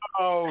the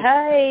house.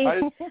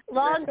 Hey,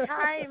 long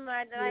time.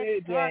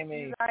 I've talked to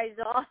you guys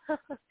all.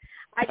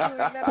 I do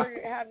remember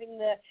having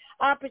the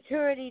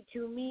opportunity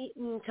to meet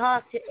and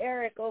talk to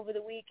Erik over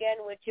the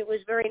weekend, which it was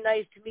very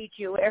nice to meet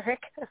you,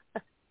 Erik.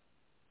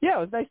 Yeah, it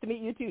was nice to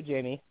meet you too,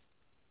 Jamie.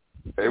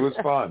 It was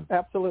fun.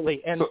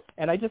 Absolutely. And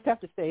I just have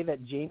to say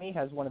that Jamie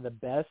has one of the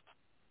best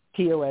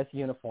TOS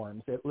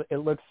uniforms. It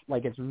looks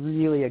like it's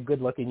really a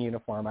good-looking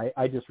uniform.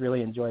 I just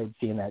really enjoyed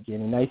seeing that,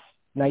 Jamie.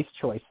 Nice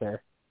choice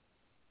there.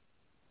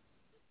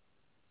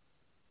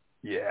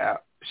 Yeah,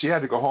 she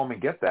had to go home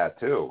and get that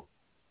too.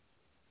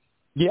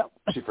 Yep.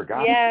 She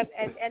forgot. Yeah,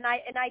 and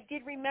I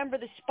did remember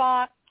the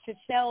spot to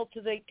sell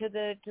to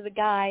the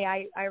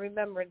guy. I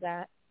remembered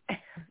that.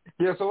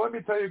 Yeah, so let me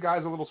tell you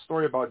guys a little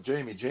story about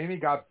Jamie. Jamie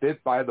got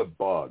bit by the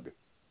bug.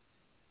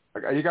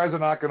 You guys are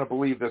not going to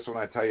believe this when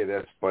I tell you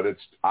this, but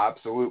it's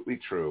absolutely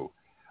true.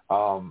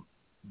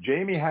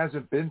 Jamie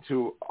hasn't been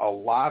to a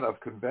lot of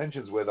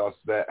conventions with us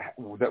that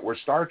were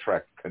Star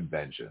Trek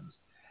conventions.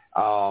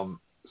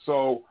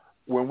 So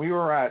when we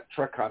were at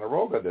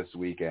Trekonderoga this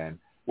weekend,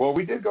 Well,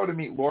 we did go to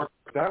meet Laura.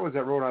 That was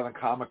at Rhode Island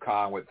Comic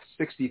Con with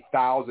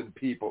 60,000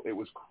 people. It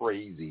was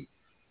crazy.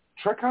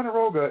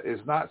 Trekonderoga is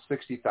not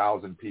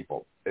 60,000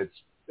 people. It's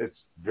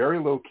very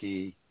low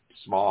key,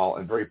 small,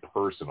 and very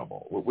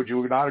personable. Would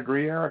you not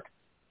agree, Erik?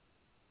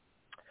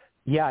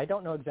 Yeah, I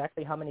don't know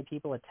exactly how many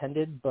people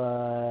attended,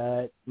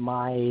 but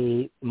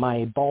my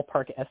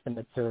ballpark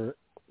estimates are,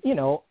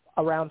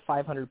 around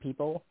 500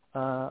 people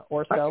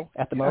or so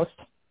at the most.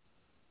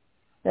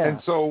 Yeah.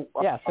 And so,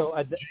 so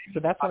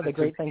that's one of the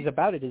great things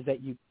about it is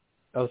that you.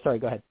 Oh, sorry.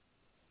 Go ahead.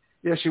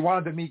 Yeah, she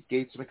wanted to meet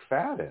Gates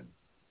McFadden,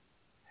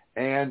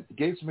 and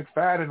Gates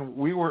McFadden.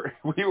 We were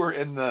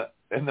in the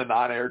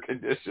non-air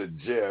conditioned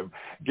gym.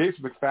 Gates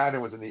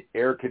McFadden was in the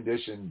air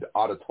conditioned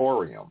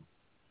auditorium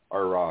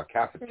or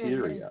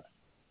cafeteria.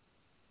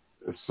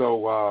 Mm-hmm.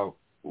 So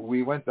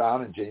we went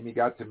down, and Jamie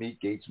got to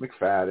meet Gates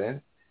McFadden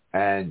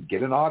and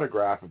get an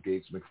autograph of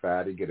Gates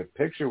McFadden, get a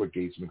picture with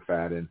Gates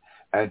McFadden,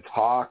 and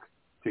talk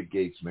to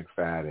Gates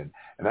McFadden.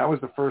 And that was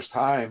the first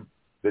time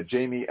that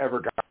Jamie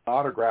ever got an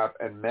autograph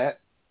and met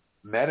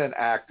an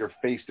actor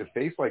face to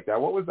face like that.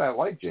 What was that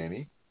like,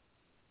 Jamie?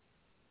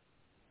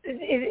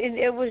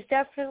 It was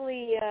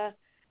definitely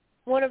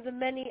one of the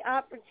many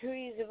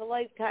opportunities of a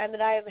lifetime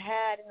that I have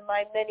had in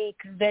my many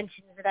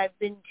conventions that I've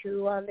been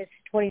to on this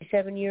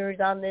 27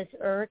 years on this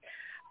earth.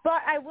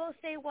 But I will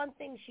say one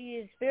thing: she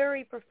is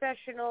very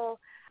professional.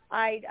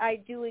 I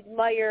do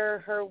admire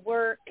her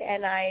work,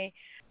 and I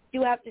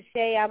do have to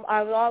say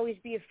I will always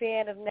be a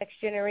fan of Next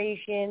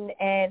Generation.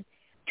 And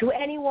to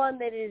anyone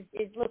that is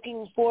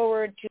looking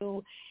forward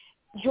to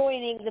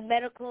joining the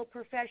medical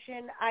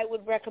profession, I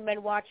would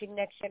recommend watching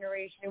Next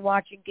Generation and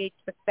watching Gates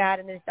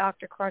McFadden as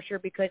Dr. Crusher,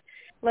 because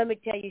let me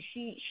tell you,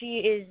 she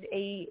is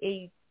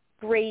a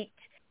great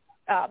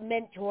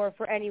mentor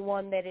for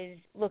anyone that is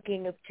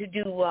looking to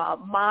do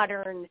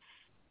modern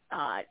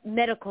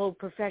medical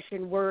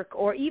profession work,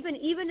 or even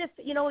if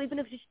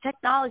just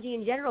technology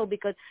in general,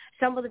 because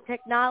some of the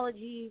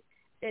technology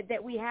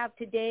that we have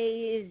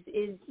today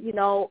is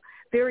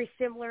very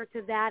similar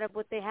to that of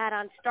what they had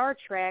on Star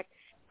Trek.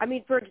 I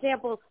mean, for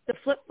example, the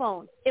flip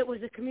phone, it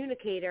was a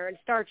communicator in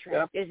Star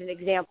Trek, is an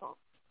example,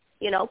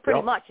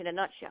 pretty much in a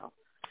nutshell.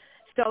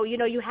 So,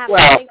 you have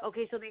to think,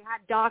 okay, so they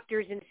had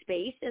doctors in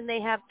space and they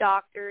have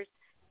doctors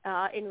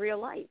in real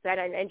life,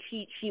 and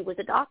she was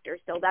a doctor,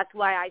 so that's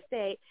why I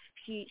say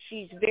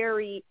she's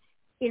very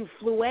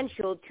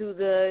influential to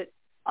the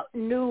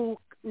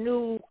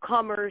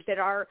newcomers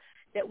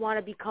that want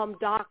to become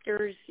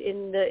doctors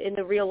in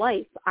the real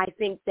life. I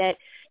think that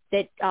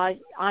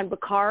on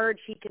Picard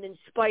she can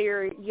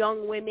inspire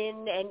young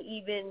women and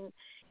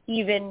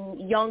even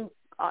young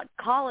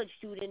college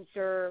students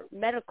or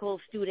medical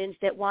students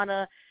that want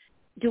to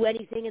do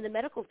anything in the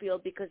medical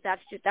field, because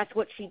that's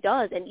what she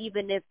does. And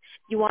even if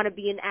you want to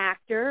be an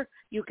actor,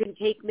 you can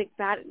take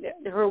McFadden,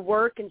 her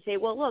work, and say,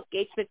 well, look,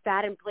 Gates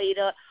McFadden played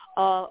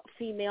a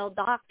female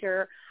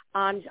doctor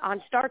on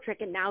Star Trek,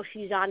 and now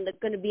she's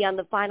going to be on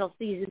the final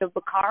season of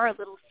Picard. A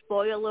little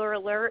spoiler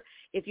alert: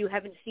 if you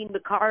haven't seen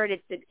Picard,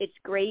 it's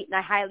great, and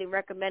I highly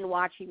recommend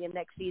watching it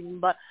next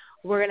season. But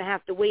we're going to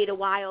have to wait a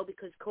while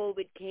because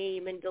COVID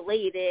came and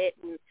delayed it.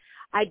 And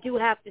I do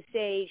have to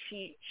say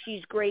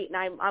she's great,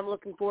 and I'm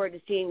looking forward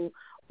to seeing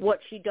what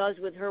she does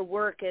with her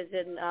work as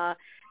an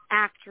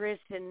actress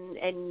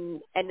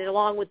and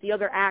along with the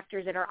other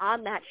actors that are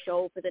on that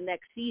show for the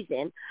next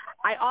season.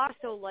 I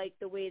also like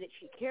the way that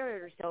she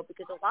carried herself,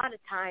 because a lot of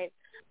times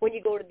when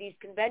you go to these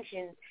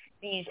conventions,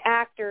 these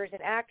actors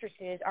and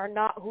actresses are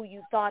not who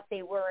you thought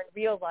they were in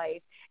real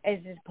life, as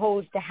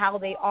opposed to how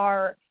they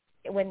are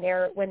when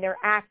they're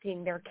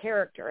acting their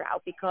character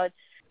out. Because,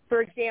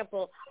 for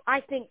example, I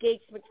think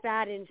Gates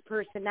McFadden's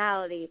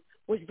personality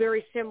was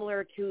very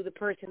similar to the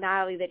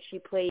personality that she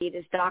played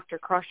as Dr.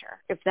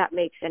 Crusher, if that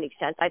makes any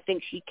sense. I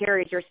think she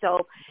carries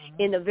herself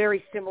in a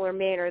very similar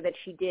manner that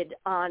she did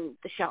on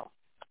the show.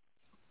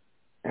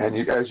 And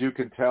as you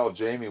can tell,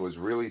 Jamie was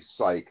really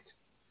psyched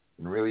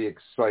and really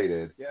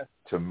excited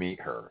to meet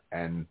her.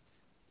 And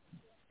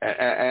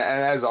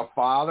as a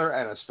father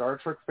and a Star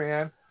Trek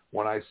fan,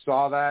 when I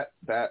saw that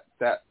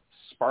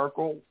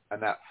sparkle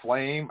and that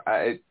flame,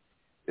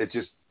 it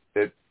just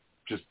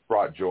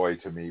brought joy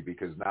to me,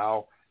 because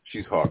now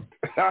she's hooked.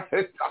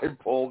 I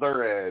pulled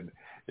her in,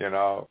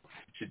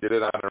 she did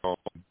it on her own.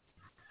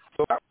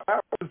 So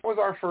that was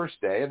our first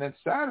day. And then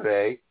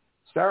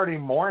Saturday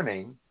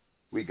morning,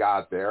 we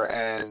got there.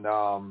 And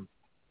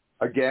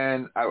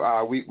again,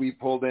 we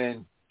pulled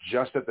in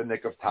just at the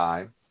nick of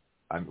time,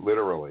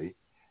 literally.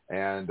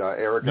 And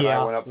Erik and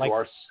I went up to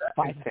our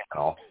second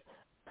panel.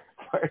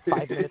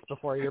 5 minutes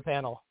before your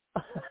panel.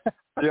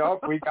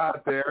 Yep, we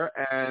got there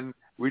and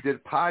we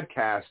did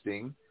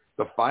podcasting,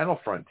 The Final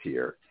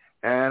Frontier.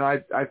 And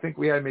I think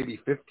we had maybe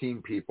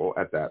 15 people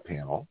at that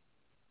panel.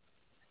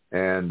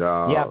 And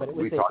but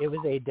it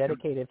was a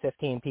dedicated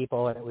 15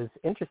 people, and it was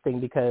interesting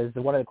because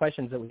one of the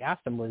questions that we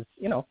asked them was,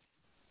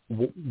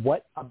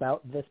 what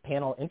about this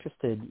panel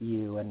interested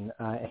you? And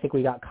I think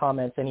we got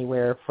comments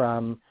anywhere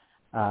from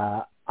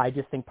I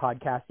just think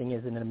podcasting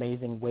is an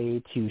amazing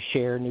way to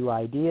share new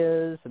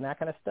ideas and that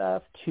kind of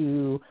stuff,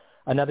 to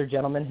another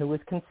gentleman who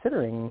was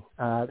considering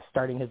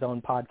starting his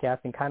own podcast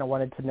and kind of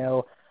wanted to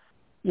know,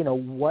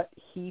 what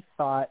he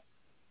thought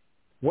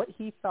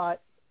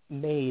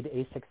made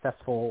a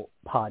successful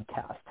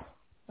podcast.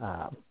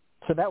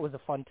 So that was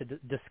a fun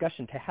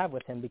discussion to have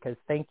with him, because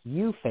thank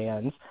you,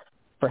 fans,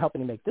 for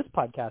helping to make this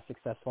podcast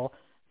successful.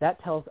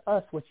 That tells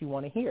us what you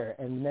want to hear.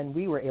 And then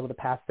we were able to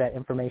pass that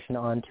information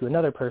on to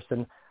another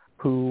person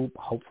who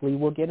hopefully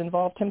will get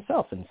involved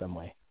himself in some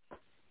way.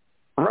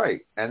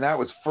 Right. And that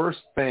was first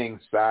thing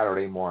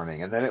Saturday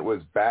morning. And then it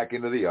was back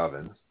into the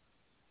ovens.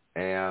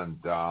 And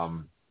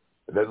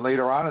then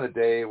later on in the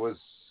day, it was,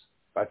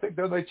 I think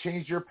then they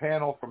changed your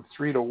panel from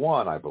 3 to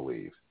 1, I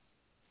believe.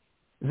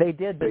 They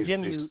did, but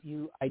Jim,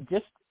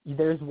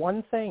 there's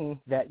one thing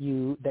that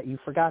you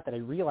forgot that I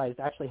realized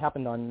actually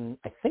happened on,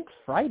 I think,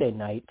 Friday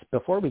night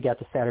before we got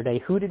to Saturday.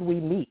 Who did we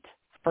meet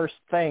first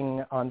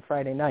thing on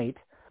Friday night?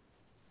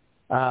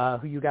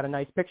 Who you got a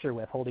nice picture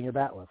with holding your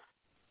bat with?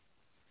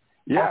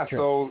 Yeah, Actress.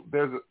 So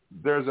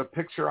there's a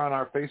picture on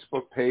our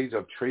Facebook page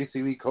of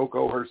Tracy Lee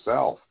Coco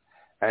herself,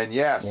 and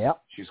yes,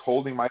 she's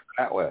holding my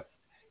bat with,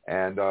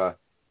 and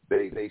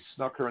they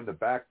snuck her in the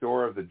back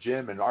door of the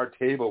gym, and our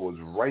table was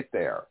right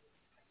there.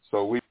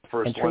 So we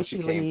first and once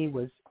Tracy she came. Lee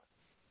was,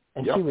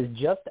 and she was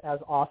just as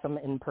awesome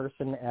in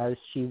person as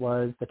she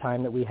was the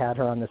time that we had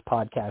her on this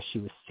podcast. She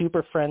was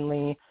super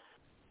friendly,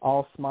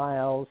 all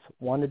smiles,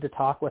 wanted to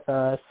talk with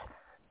us.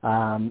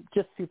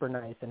 Just super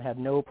nice, and had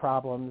no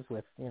problems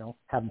with,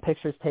 having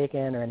pictures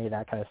taken or any of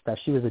that kind of stuff.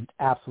 She was an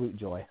absolute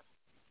joy.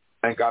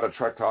 And got a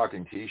Trek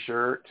Talking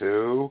T-shirt,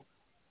 too,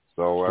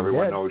 so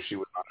everyone knows she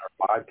was on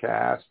our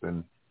podcast.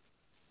 And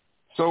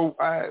so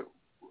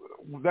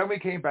then we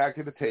came back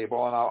to the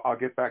table, and I'll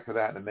get back to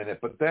that in a minute.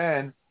 But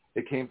then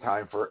it came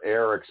time for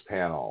Erik's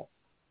panel.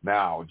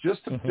 Now,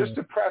 just to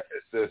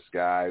preface this,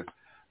 guys,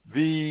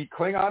 the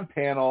Klingon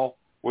panel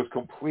was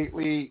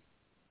completely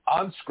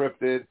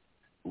unscripted,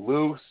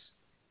 loose,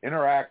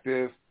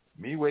 interactive,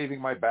 me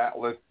waving my bat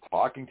list,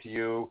 talking to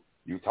you,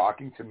 you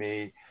talking to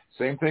me.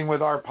 Same thing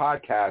with our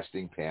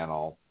podcasting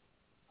panel.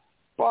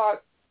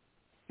 But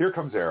here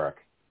comes Erik,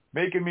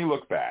 making me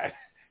look bad.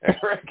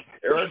 Erik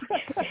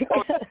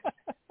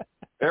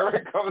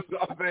comes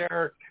up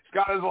there. He's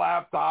got his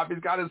laptop.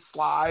 He's got his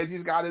slides.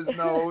 He's got his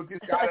notes.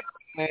 He's got his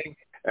thing.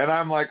 And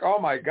I'm like, oh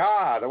my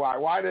God,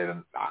 why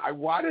didn't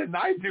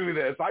I do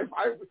this? I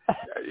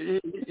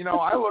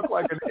look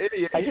like an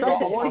idiot. I tried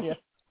to warn you.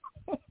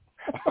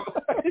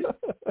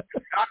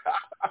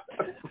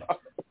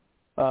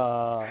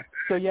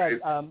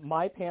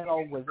 My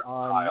panel was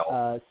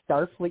on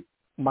Starfleet.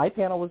 My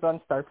panel was on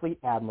Starfleet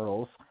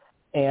Admirals,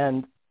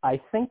 and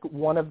I think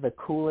one of the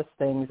coolest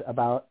things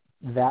about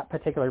that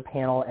particular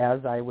panel,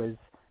 as I was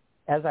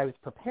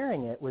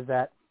preparing it, was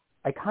that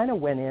I kind of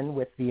went in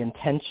with the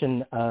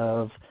intention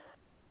of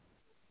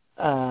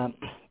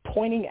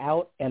pointing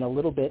out and a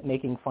little bit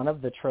making fun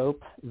of the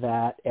trope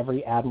that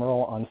every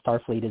admiral on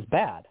Starfleet is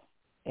bad.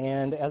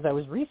 And as I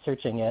was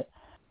researching it,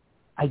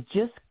 I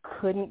just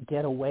couldn't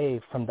get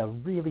away from the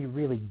really,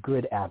 really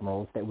good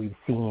admirals that we've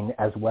seen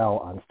as well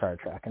on Star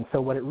Trek. And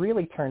so what it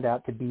really turned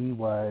out to be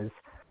was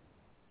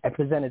I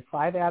presented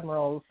 5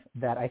 admirals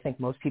that I think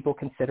most people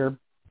consider,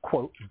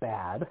 quote,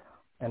 bad.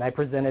 And I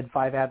presented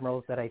 5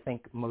 admirals that I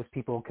think most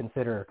people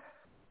consider,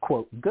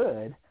 quote,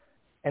 good.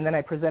 And then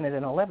I presented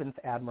an 11th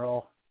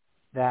admiral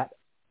that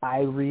I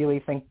really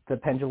think the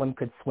pendulum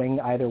could swing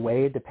either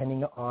way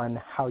depending on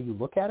how you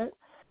look at it.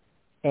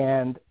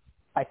 And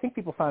I think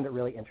people found it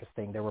really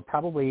interesting. There were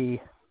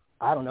probably,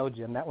 I don't know,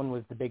 Jim, that one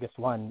was the biggest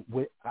one.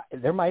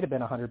 There might have been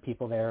 100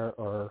 people there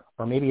or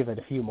maybe even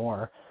a few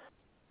more.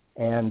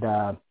 And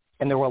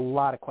there were a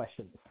lot of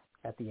questions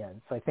at the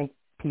end. So I think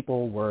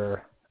people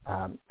were,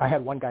 I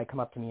had one guy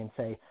come up to me and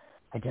say,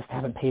 I just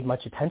haven't paid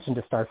much attention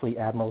to Starfleet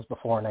admirals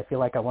before, and I feel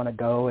like I want to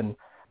go and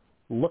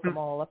look them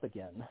all up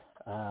again.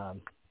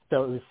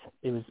 So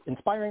it was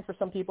inspiring for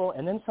some people,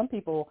 and then some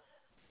people,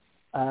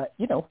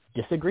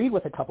 disagreed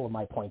with a couple of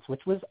my points,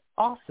 which was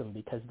awesome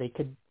because they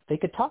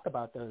could talk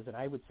about those, and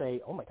I would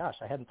say, oh my gosh,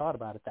 I hadn't thought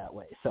about it that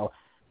way. So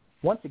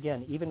once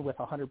again, even with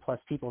 100+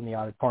 people in the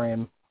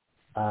auditorium,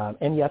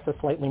 and yes, a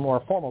slightly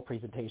more formal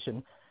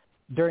presentation,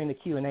 during the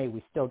Q&A,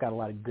 we still got a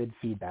lot of good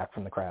feedback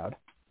from the crowd.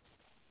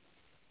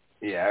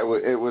 Yeah, it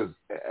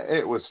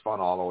was fun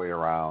all the way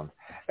around.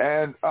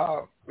 And,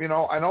 I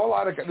know a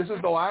lot of – this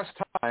is the last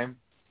time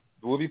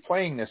we'll be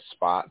playing this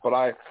spot, but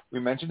we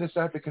mentioned this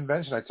at the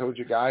convention. I told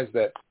you guys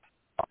that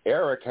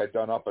Erik had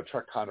done up a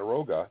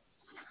Trekonderoga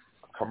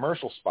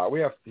commercial spot.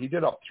 He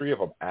did up 3 of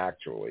them,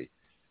 actually.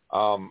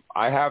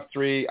 I have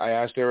 3. I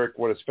asked Erik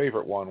what his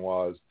favorite one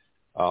was.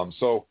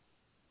 So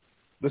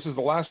this is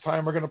the last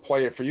time we're going to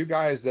play it. For you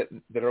guys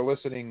that are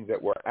listening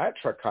that were at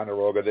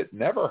Trekonderoga that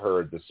never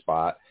heard the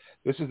spot,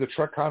 this is the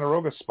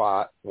Trekonderoga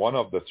spot, one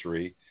of the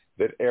 3,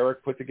 that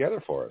Erik put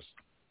together for us.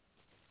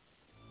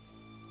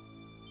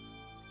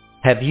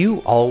 Have you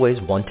always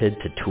wanted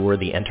to tour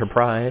the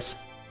Enterprise?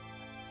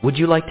 Would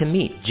you like to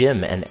meet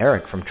Jim and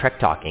Erik from Trek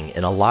Talking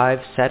in a live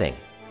setting?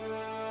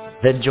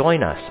 Then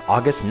join us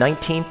August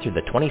 19th through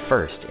the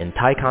 21st in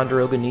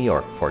Ticonderoga, New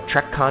York for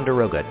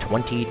Trekonderoga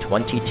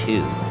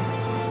 2022.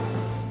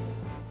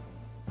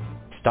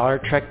 Star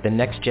Trek The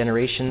Next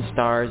Generation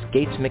stars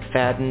Gates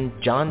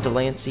McFadden, John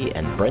Delancey,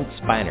 and Brent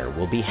Spiner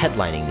will be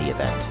headlining the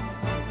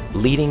event.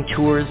 Leading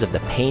tours of the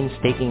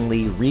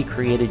painstakingly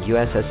recreated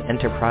USS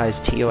Enterprise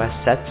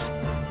TOS sets,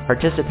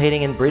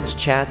 participating in bridge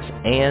chats,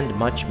 and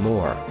much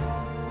more.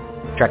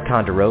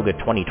 Trekonderoga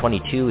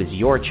 2022 is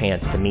your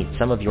chance to meet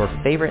some of your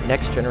favorite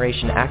Next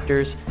Generation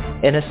actors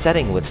in a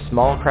setting with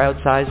small crowd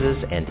sizes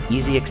and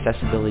easy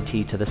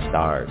accessibility to the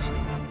stars.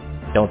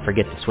 Don't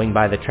forget to swing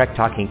by the Trek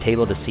Talking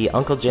table to see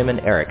Uncle Jim and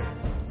Erik.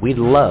 We'd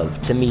love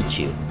to meet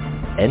you.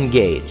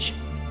 Engage.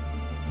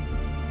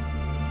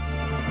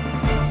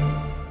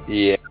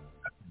 Yeah,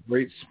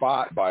 great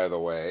spot, by the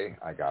way.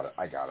 I gotta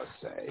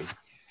say.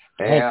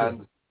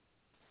 And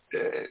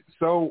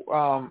so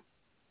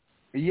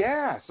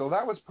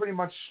that was pretty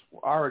much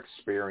our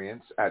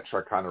experience at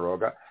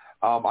Trekonderoga.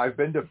 I've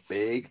been to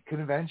big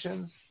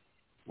conventions,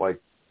 like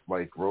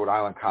Rhode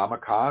Island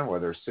Comic Con, where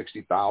there's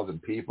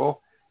 60,000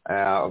 people.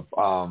 And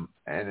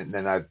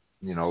then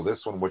this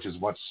one, which is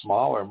much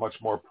smaller, much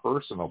more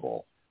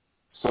personable.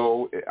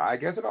 So I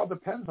guess it all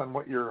depends on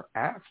what you're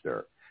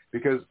after,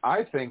 because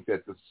I think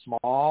that the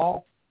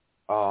small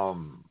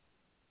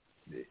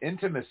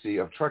intimacy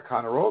of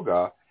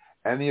Trekonderoga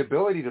and the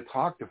ability to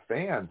talk to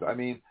fans. I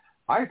mean,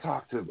 I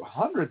talk to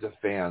hundreds of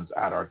fans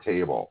at our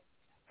table,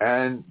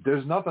 and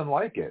there's nothing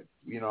like it.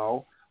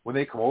 When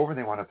they come over and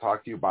they want to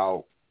talk to you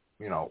about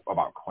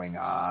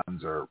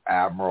Klingons or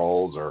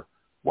Admirals, or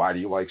why do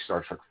you like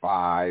Star Trek V,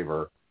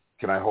 or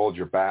can I hold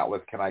your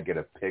batleth? Can I get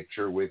a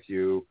picture with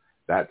you?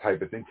 That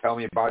type of thing. Tell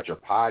me about your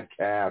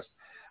podcast.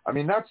 I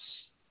mean,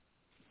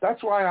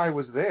 that's why I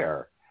was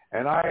there.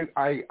 And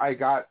I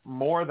got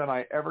more than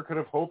I ever could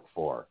have hoped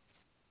for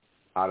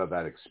out of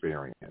that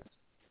experience.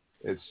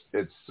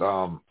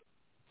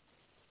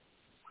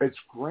 It's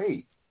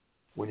great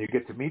when you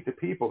get to meet the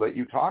people that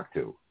you talk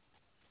to.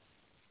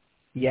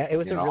 Yeah, it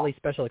was a really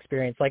special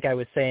experience. Like I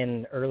was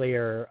saying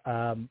earlier,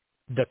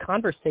 the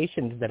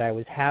conversations that I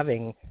was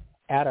having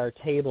at our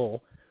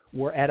table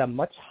were at a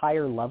much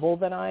higher level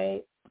than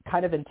I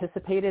kind of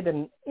anticipated.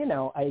 And,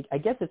 I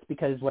guess it's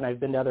because when I've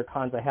been to other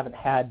cons, I haven't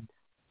had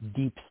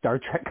deep Star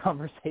Trek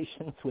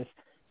conversations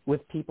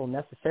with people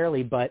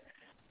necessarily, but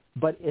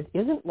it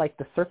isn't like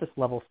the surface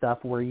level stuff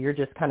where you're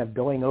just kind of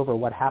going over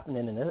what happened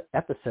in an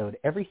episode.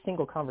 Every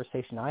single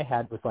conversation I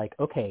had was like,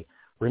 okay,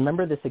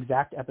 remember this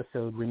exact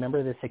episode,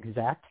 remember this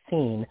exact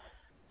scene.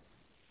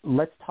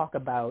 Let's talk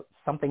about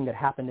something that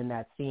happened in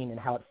that scene and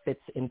how it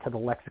fits into the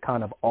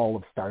lexicon of all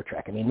of Star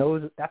Trek. I mean,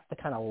 that's the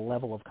kind of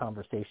level of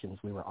conversations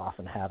we were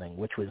often having,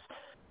 which was,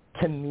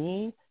 to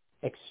me,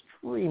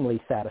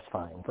 extremely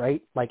satisfying,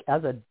 right? Like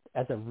as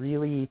a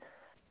really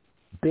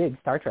big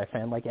Star Trek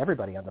fan, like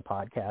everybody on the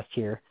podcast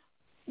here,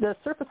 the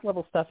surface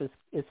level stuff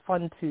is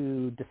fun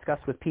to discuss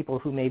with people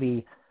who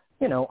maybe,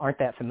 aren't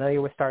that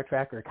familiar with Star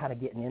Trek or kind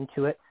of getting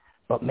into it.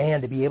 But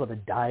man, to be able to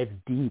dive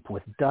deep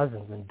with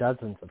dozens and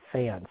dozens of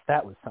fans,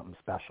 that was something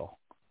special.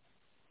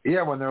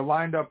 Yeah, when they're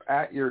lined up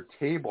at your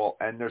table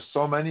and there's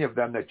so many of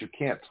them that you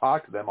can't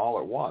talk to them all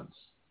at once.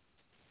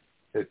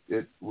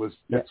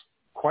 It's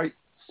quite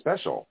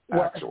special,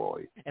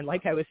 actually. And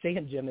like I was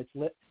saying, Jim,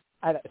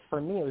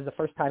 for me, it was the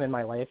first time in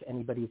my life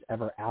anybody's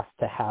ever asked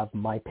to have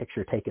my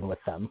picture taken with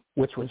them,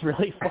 which was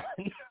really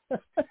fun.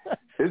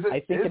 In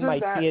my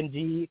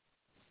TNG...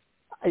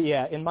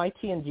 Yeah, in my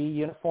TNG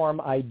uniform,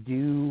 I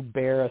do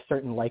bear a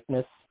certain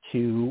likeness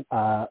to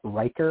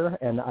Riker,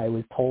 and I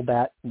was told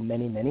that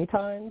many, many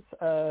times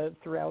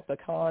throughout the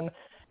con.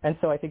 And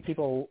so I think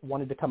people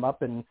wanted to come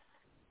up and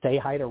say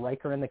hi to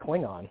Riker and the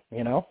Klingon,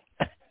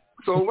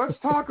 So let's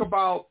talk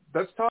about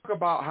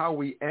how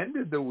we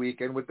ended the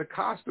weekend with the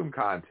costume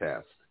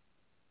contest,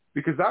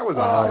 because that was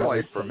a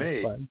highlight for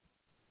me. Fun.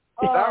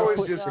 That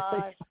was just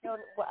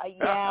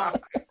yeah.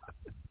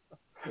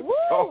 Woo!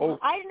 So,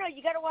 I don't know.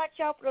 You got to watch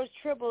out for those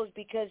tribbles,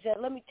 because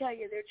let me tell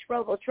you, they're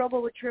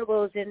trouble with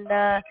tribbles,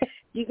 and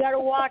you got to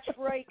watch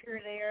Riker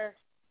there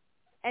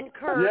and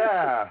Kirk.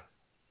 Yeah.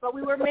 But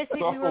we were missing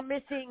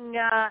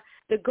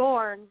the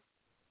Gorn.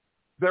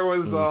 There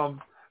was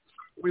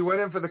we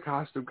went in for the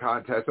costume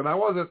contest, and I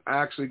wasn't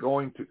actually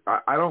going to.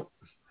 I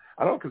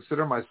don't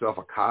consider myself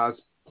a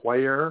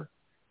cosplayer.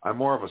 I'm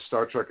more of a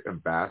Star Trek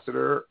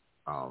ambassador,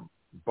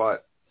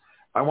 but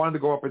I wanted to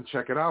go up and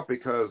check it out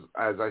because,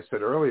 as I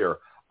said earlier,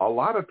 a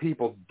lot of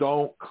people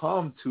don't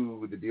come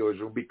to the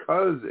dealer's room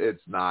because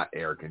it's not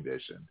air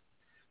conditioned.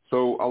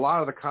 So a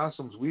lot of the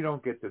costumes we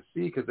don't get to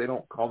see because they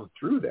don't come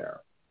through there.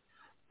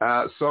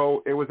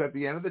 So it was at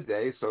the end of the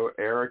day. So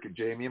Erik and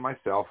Jamie and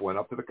myself went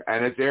up to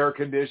and it's air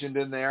conditioned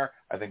in there.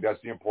 I think that's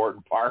the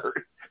important part.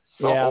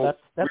 So yeah,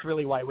 that's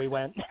really why we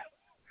went.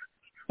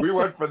 We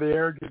went for the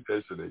air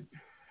conditioning.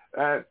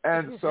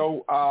 And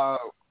so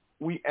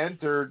we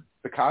entered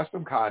the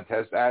costume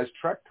contest as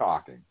Trek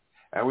Talking.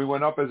 And we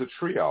went up as a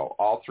trio,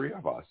 all three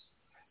of us.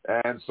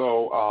 And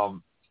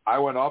so I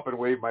went up and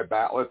waved my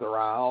batleth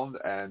around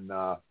and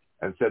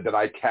said that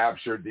I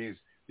captured these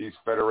these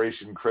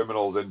Federation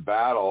criminals in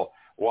battle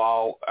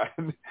while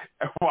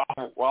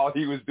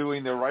he was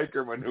doing the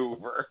Riker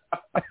maneuver.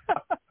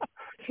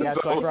 Yeah,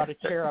 so I brought a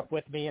chair up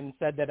with me and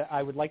said that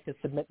I would like to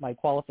submit my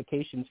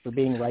qualifications for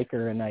being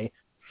Riker, and I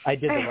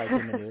did the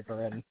Riker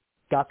maneuver and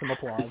got some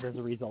applause as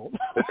a result.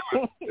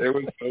 It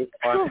was so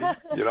funny,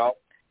 you know.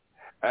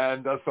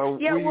 And so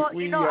yeah, we, well,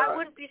 you know, I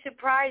wouldn't be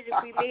surprised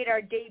if we made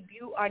our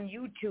debut on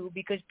YouTube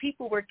because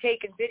people were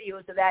taking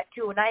videos of that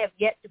too, and I have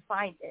yet to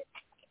find it.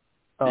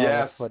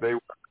 Yes,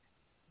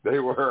 they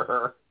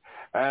were,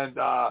 and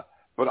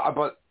but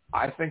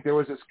I think there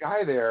was this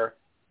guy there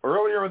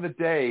earlier in the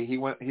day. He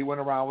went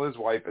around with his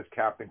wife as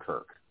Captain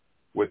Kirk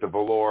with the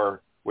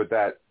velour, with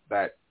that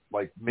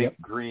like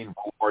mint green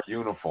velour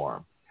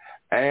uniform,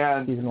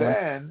 and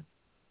then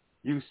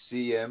you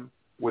see him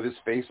with his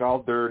face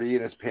all dirty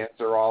and his pants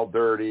are all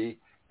dirty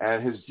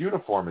and his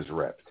uniform is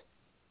ripped.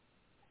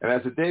 And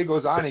as the day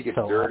goes on, he gets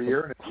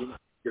dirtier and his uniform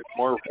gets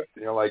more ripped.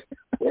 And you're like,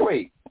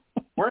 wait,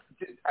 what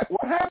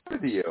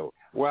happened to you?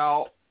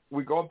 Well,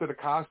 we go up to the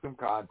costume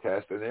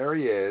contest and there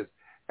he is,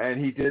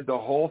 and he did the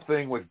whole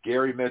thing with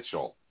Gary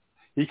Mitchell.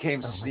 He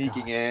came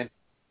sneaking in,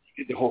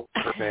 he did the whole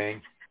thing.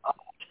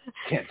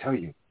 Can't tell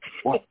you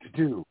what to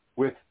do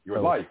with your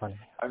life. Funny.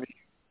 I mean,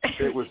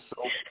 it was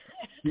so.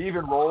 He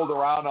even rolled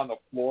around on the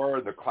floor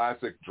in the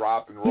classic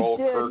drop and roll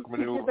Kirk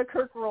maneuver. He did the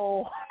Kirk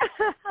roll.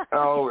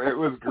 Oh, it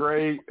was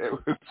great. It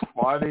was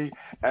funny.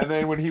 And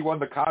then when he won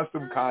the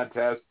costume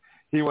contest,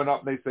 he went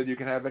up and they said, "You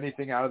can have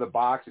anything out of the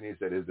box." And he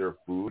said, "Is there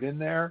food in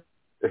there?"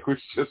 It was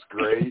just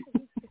great.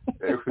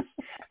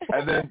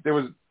 And then there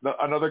was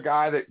another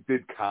guy that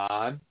did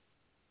Khan.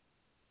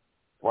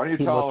 Why don't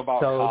you tell him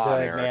about Khan,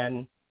 good, Eric?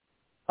 Man.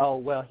 Oh,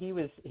 well, he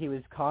was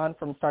Khan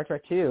from Star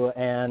Trek 2,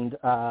 and,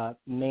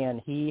 man,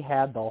 he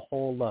had the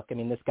whole look. I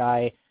mean, this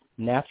guy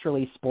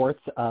naturally sports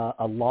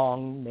a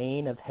long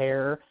mane of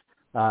hair,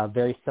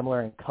 very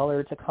similar in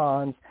color to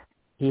Khan's.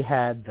 He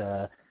had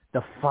the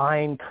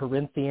fine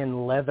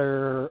Corinthian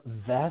leather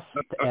vest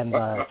and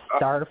the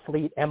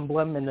Starfleet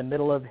emblem in the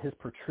middle of his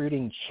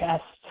protruding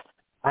chest.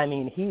 I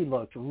mean, he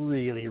looked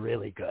really,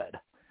 really good.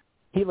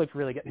 He looked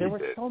really good. There were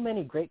so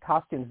many great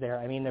costumes there.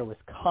 I mean, there was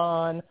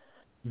Khan.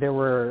 There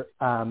were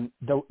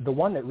the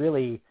one that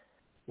really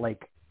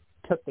like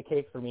took the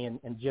cake for me, and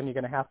Jim, you're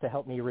going to have to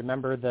help me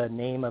remember the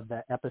name of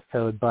the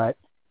episode, but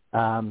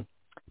the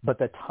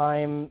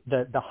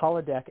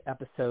holodeck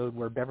episode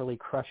where Beverly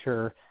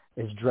Crusher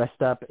is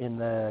dressed up in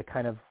the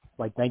kind of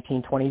like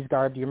 1920s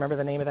garb. Do you remember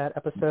the name of that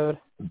episode?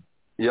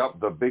 Yep,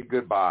 The Big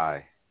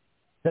Goodbye.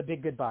 The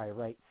Big Goodbye,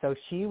 right. So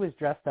she was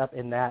dressed up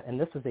in that, and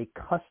this was a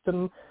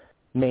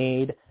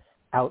custom-made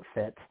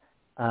outfit.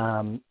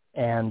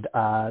 And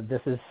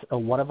this is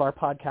one of our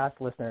podcast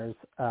listeners.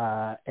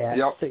 So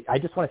I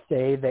just want to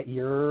say that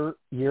your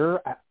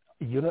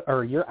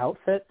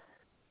outfit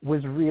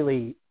was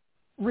really,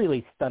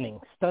 really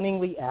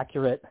stunningly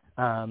accurate.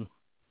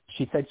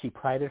 She said she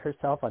prided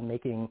herself on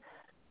making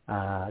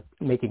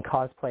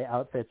cosplay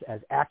outfits as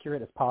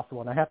accurate as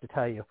possible, and I have to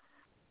tell you,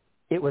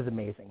 it was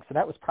amazing. So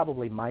that was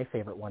probably my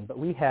favorite one. But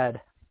we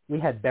had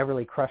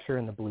Beverly Crusher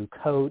in the blue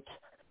coat.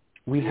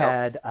 We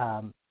had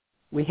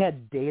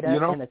Data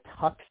in a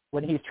tux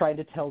when he's trying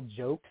to tell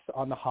jokes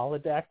on the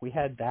holodeck. We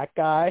had that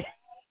guy.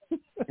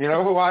 You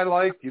know who I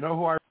liked? You know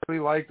who I really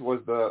liked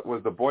was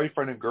the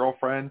boyfriend and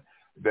girlfriend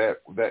that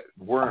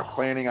weren't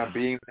planning on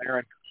being there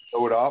and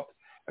showed up,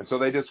 and so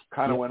they just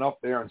kind of went up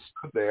there and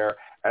stood there,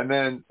 and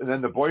then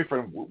the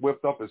boyfriend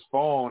whipped up his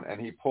phone and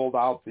he pulled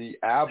out the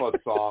ABBA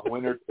song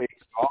 "Winner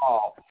Takes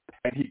All"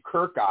 and he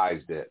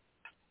Kirk-ized it.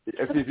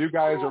 If you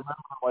guys remember,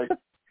 like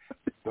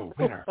the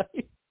winner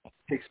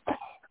takes all.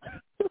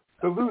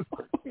 The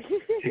loser.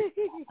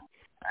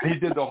 He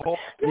did the whole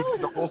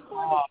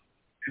song.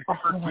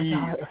 Funny.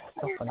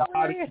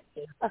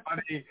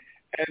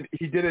 And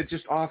he did it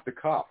just off the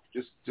cuff.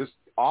 Just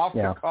off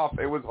the cuff.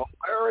 It was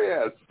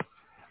hilarious.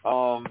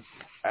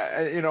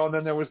 You know, and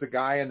then there was the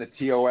guy in the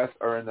TOS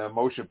or in the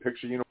motion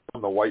picture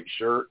uniform, the white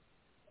shirt.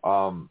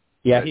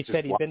 He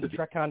said he's been to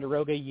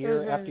Trekonderoga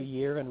year after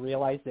year and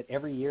realized that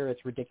every year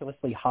it's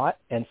ridiculously hot,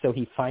 and so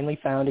he finally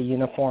found a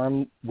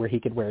uniform where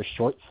he could wear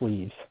short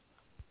sleeves.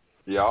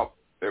 Yep.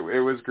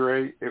 It was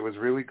great. It was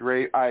really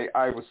great. I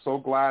was so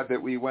glad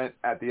that we went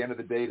at the end of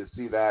the day to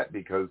see that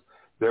because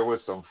there was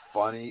some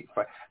funny.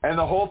 And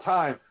the whole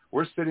time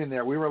we're sitting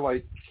there, we were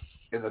like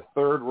in the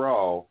third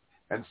row,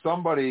 and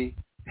somebody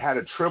had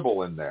a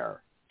tribble in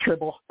there.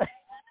 Tribble.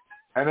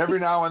 And every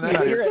now and then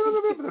I hear,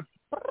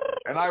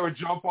 and I would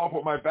jump off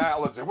with my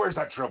battle and say, "Where's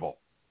that tribble?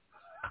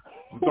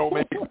 Don't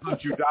make me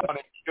punch you down and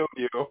kill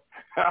you."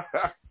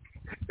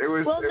 It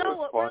was. Well, it no. was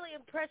What fun. really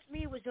impressed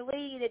me was the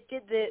lady that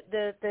did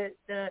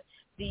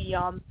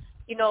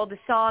the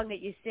song that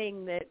you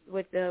sing that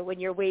with the when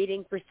you're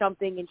waiting for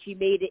something, and she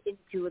made it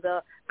into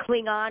the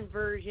Klingon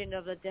version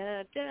of the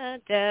da da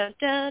da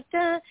da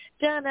da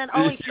da, and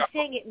only she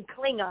sang it in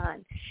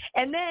Klingon.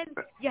 And then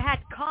you had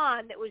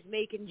Khan that was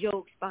making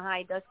jokes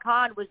behind us.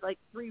 Khan was like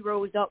 3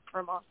 rows up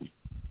from us.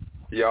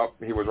 Yep,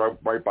 he was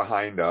right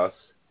behind us.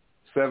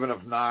 Seven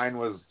of Nine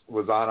was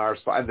on our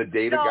side. And the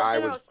Data guy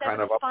was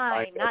kind of up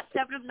behind us. Not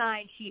Seven of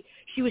Nine.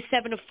 She was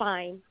Seven of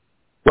Fine.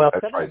 Well,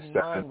 That's 7 right, of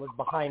 9 was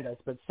behind us,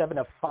 but 7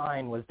 of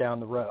Fine was down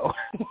the row.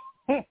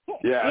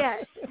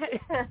 Yes.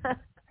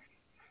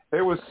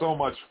 It was so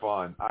much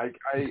fun.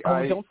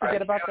 Don't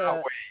forget about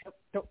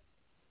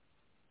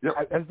Yep.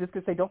 I was just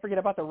gonna say, don't forget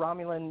about the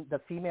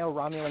female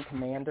Romulan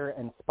commander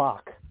and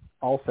Spock.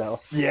 Also,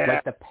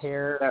 like the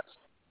pair,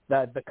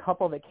 the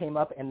couple that came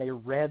up and they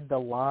read the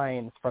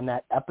lines from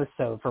that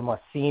episode, from a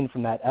scene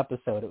from that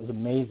episode. It was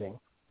amazing.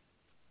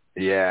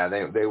 Yeah,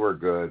 they were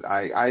good.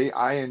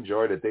 I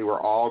enjoyed it. They were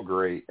all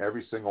great.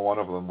 Every single one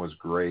of them was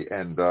great.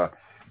 And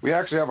we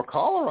actually have a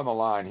caller on the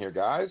line here,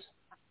 guys.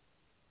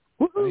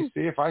 Woo-hoo. Let me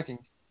see if I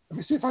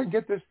can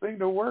get this thing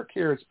to work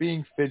here. It's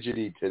being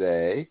fidgety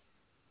today.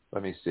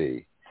 Let me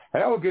see.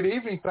 Hello, good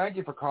evening. Thank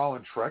you for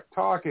calling Trek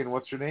Talk. And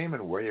what's your name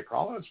and where are you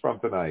calling us from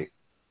tonight?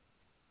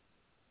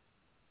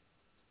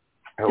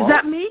 Hello? Is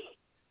that me?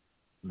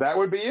 That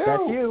would be you.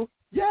 That's you.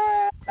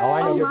 Yeah. Oh,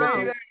 I know you're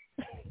wow.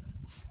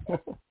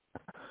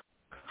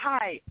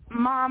 Hi,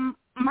 Mom.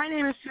 My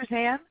name is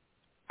Suzanne.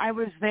 I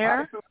was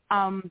there.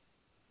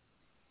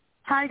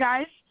 Hi,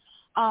 guys.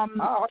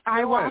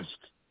 I watched.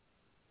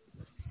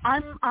 I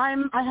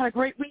had a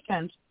great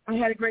weekend.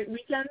 And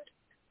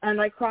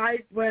I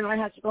cried when I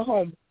had to go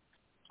home.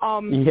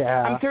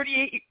 I'm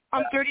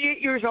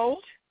 38 years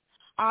old.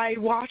 I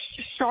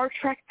watched Star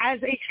Trek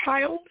as a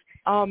child.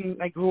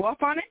 I grew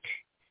up on it.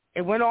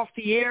 It went off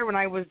the air when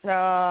I was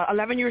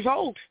 11 years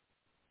old.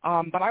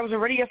 But I was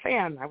already a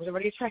fan. I was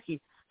already a Trekkie.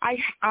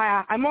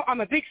 I'm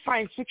a big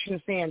science fiction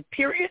fan,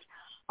 period.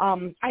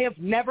 I have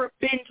never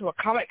been to a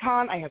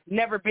Comic-Con. I have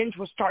never been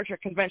to a Star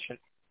Trek convention.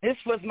 This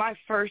was my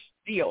first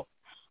deal.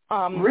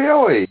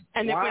 Really?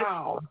 And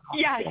wow.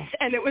 Yes,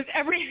 and it was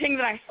everything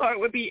that I thought it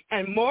would be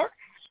and more.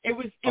 It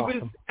was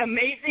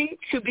amazing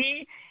to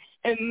be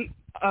in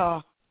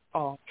a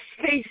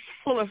space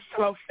full of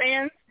fellow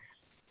fans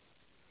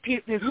who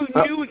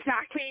knew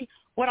exactly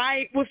what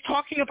I was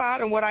talking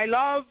about and what I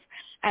love,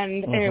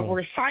 and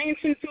were science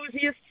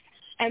enthusiasts,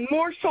 and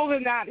more so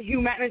than that,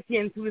 humanity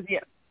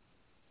enthusiasts.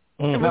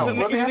 It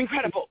was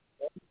incredible.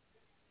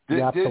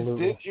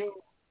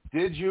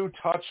 Did you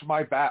touch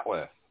my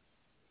batleth?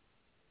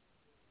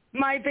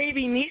 My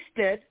baby niece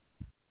did.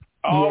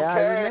 Okay. Yeah, I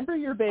remember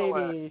your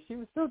baby. She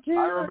was so cute.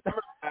 I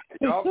remember that.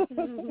 Yep.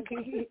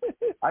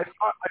 I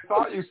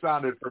thought you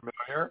sounded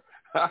familiar.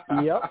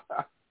 Yep.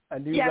 I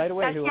knew right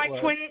away who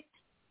it was.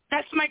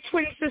 That's my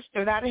twin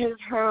sister. That is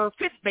her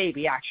fifth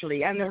baby,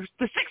 actually, and the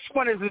sixth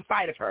one is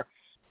inside of her.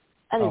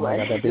 Anyway. Oh, my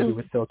God, that baby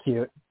was so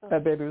cute.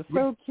 That baby was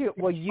so cute.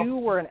 Well, you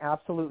were an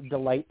absolute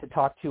delight to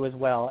talk to as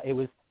well. It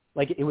was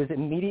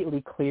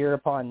immediately clear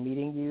upon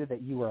meeting you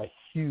that you were a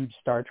huge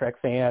Star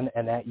Trek fan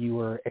and that you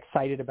were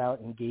excited about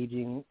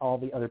engaging all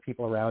the other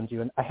people around you.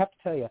 And I have to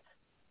tell you,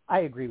 I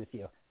agree with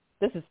you.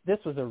 This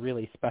was a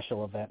really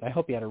special event. I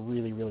hope you had a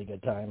really, really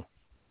good time.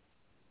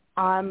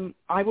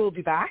 I will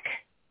be back.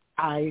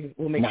 I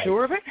will make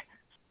sure of it.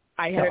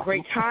 I had a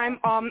great time.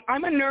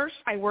 I'm a nurse.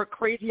 I work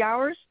crazy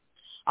hours.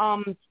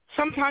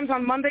 Sometimes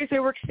on Mondays I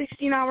work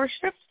 16-hour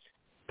shifts.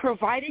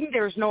 Providing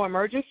there's no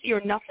emergency or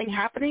nothing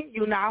happening,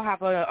 you now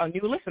have a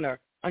new listener,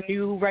 a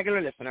new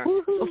regular listener.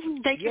 So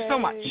thank you so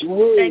much.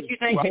 Thank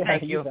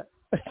you.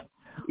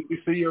 Did you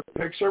see your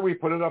picture? We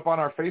put it up on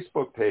our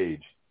Facebook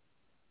page.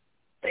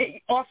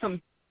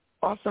 Awesome.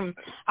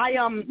 I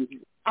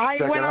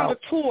went on the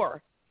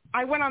tour.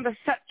 I went on the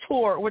set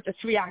tour with the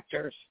 3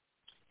 actors,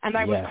 and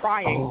I was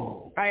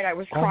crying. Right, I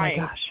was crying.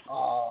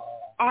 Oh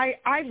my gosh.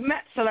 I've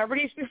met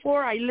celebrities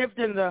before.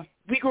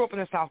 We grew up in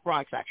the South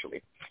Bronx,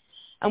 actually.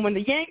 And when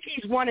the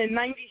Yankees won in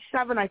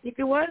 '97, I think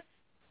it was,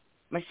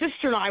 my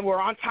sister and I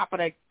were on top of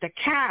the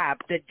cab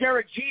that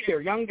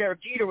young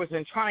Derek Jeter was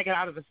in, trying to get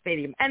out of the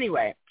stadium.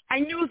 Anyway, I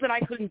knew that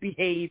I couldn't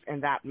behave in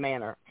that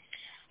manner.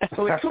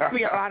 So it took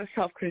me a lot of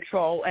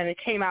self-control, and it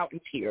came out in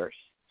tears.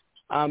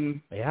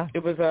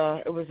 It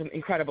was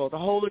incredible. The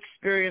whole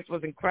experience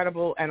was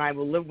incredible, and I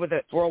will live with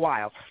it for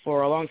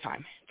a long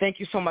time. Thank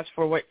you so much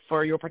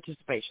for your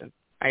participation.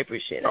 I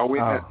appreciate it. We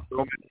had so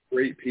many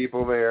great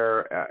people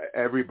there.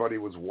 Everybody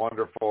was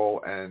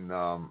wonderful, and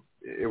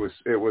it was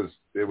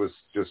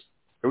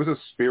a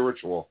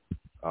spiritual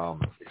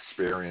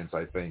experience.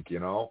 I think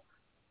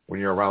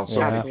when you're around so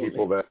many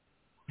people that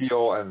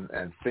feel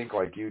and think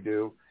like you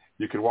do,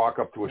 you could walk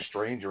up to a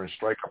stranger and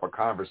strike up a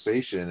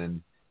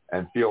conversation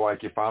and feel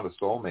like you found a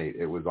soulmate.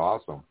 It was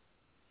awesome.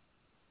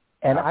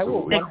 And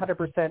Absolutely.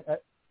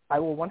 I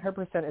will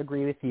 100%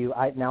 agree with you.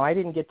 I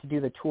didn't get to do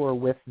the tour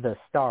with the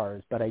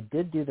stars, but I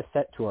did do the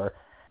set tour.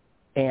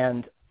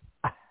 And,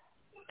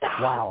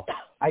 wow,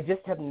 I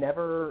just have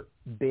never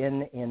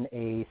been in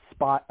a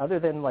spot other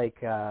than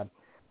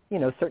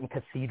certain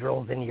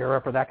cathedrals in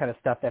Europe or that kind of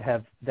stuff that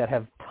have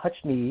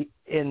touched me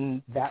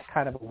in that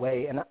kind of a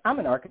way. And I'm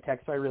an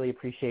architect, so I really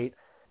appreciate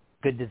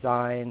good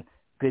design,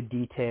 good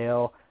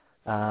detail,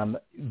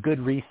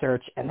 good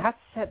research. And that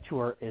set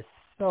tour is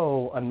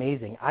so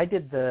amazing. I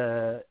did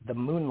the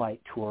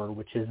Moonlight tour,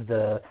 which is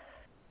the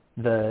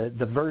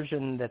the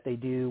version that they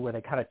do where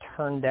they kind of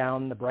turn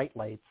down the bright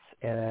lights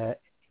in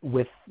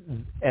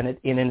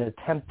an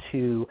attempt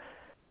to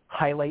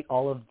highlight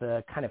all of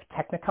the kind of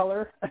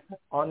Technicolor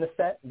on the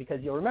set,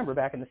 because you'll remember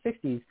back in the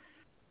 60s,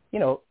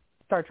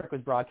 Star Trek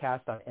was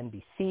broadcast on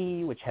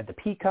NBC, which had the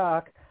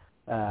Peacock.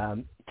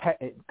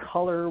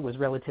 Color was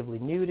relatively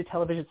new to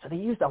television, so they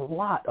used a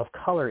lot of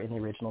color in the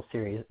original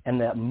series,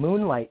 and the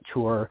Moonlight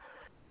tour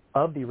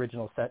of the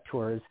original set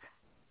tours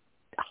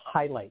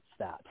highlights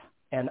that.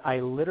 And I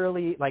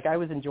literally, I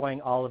was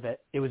enjoying all of it.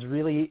 It was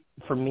really,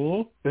 for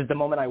me, it was the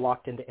moment I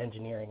walked into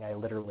engineering, I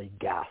literally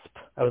gasped.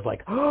 I was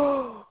like,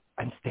 oh,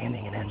 I'm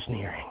standing in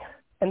engineering.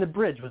 And the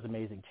bridge was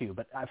amazing too,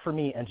 but for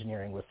me,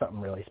 engineering was something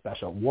really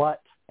special.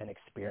 What an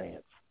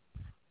experience.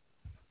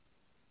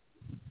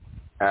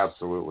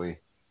 Absolutely.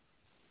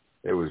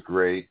 It was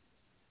great.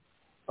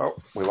 Oh,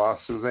 we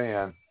lost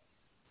Suzanne.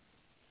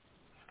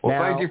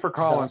 Well, thank you for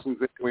calling,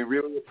 Suzanne. We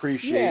really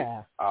appreciate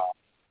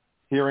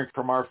hearing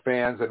from our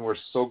fans, and we're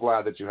so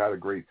glad that you had a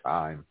great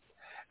time.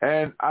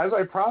 And as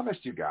I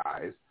promised you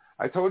guys,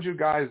 I told you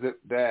guys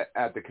that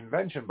at the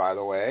convention, by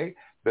the way,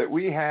 that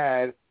we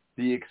had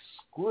the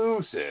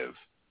exclusive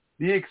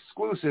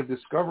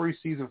Discovery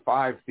Season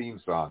 5 theme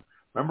song.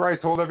 Remember I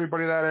told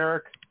everybody that,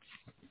 Erik?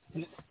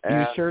 You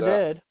sure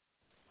did.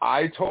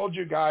 I told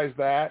you guys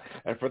that,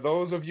 and for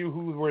those of you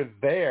who were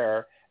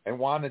there and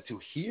wanted to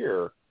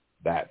hear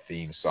that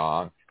theme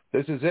song,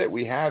 this is it.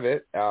 We have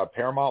it.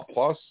 Paramount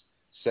Plus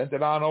sent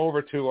it on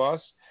over to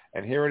us,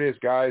 and here it is,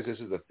 guys. This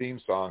is the theme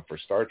song for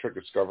Star Trek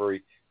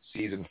Discovery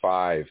Season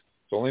 5. It's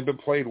only been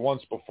played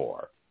once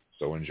before,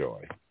 so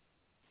enjoy.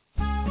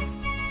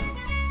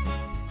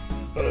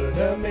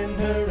 Burnham in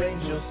her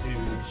angel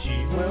suit,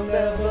 she will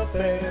never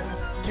fail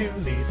to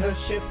lead her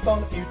ship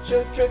on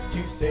future trips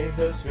to save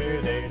the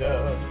sphere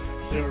data.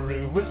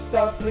 Saru was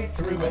softly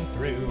through and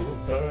through,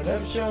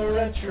 Burnham sure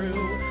and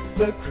true.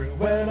 The crew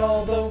went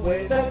all the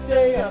way that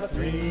day on a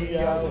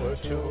 3-hour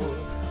tour,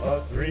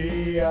 a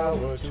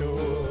 3-hour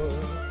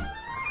tour.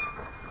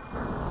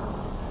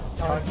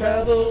 Time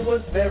travel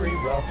was very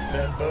rough,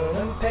 and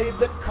Burnham paid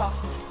the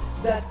cost.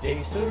 That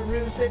day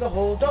Saru saved the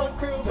whole darn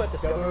crew, but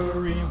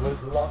Discovery was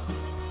lost.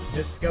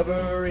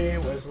 Discovery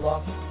was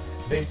lost.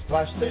 They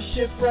splashed the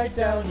ship right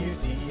down, you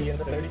see, in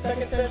the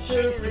 32nd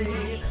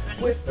century,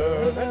 with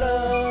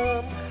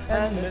Burnham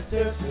and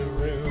Mr.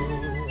 Saru.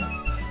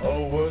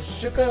 Oh,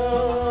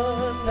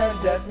 Wushukun and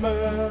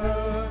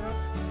Detmer,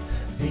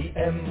 the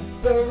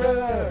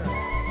Emperor,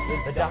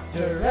 the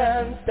Doctor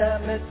and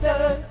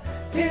Stamets,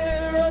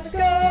 here on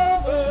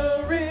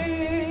Discovery.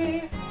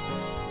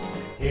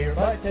 Hear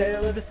my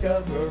tale of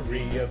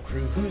discovery, a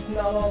crew who's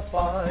not all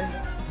fine.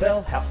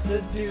 They'll have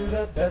to do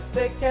the best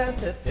they can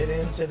to fit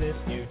into this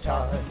new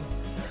time.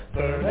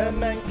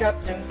 Burnham and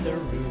Captain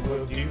Saru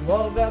will do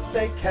all that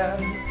they can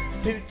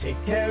to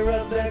take care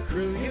of their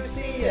crew, you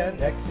see,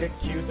 and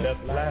execute the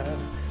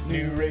plan.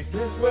 New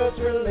races, worlds,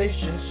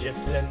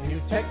 relationships, and new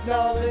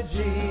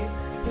technology.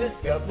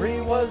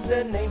 Discovery was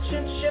an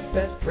ancient ship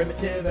as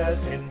primitive as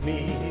in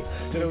me.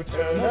 So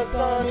turn us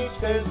on each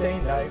Thursday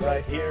night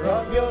right here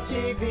on your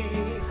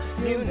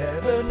TV. You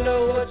never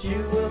know what you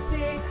will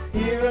see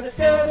here on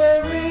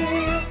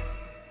Discovery.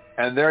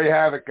 And there you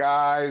have it,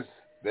 guys.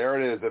 There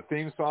it is, the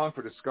theme song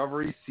for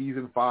Discovery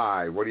Season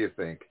 5. What do you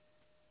think?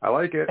 I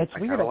like it. It's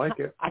weird. I like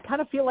it. I kind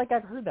of feel like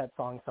I've heard that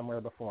song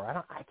somewhere before.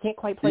 I can't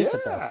quite place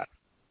it though.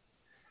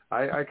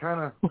 I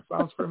kind of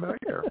sounds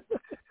familiar.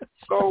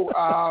 So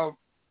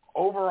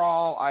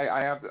overall,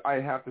 I have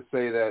to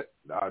say that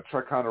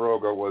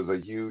Trekonderoga was a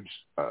huge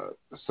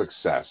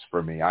success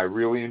for me. I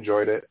really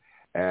enjoyed it,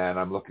 and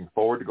I'm looking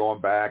forward to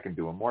going back and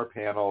doing more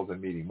panels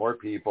and meeting more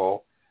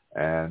people.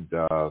 And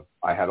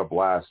I had a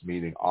blast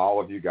meeting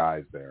all of you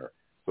guys there.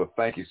 So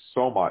thank you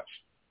so much.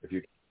 If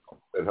you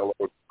said hello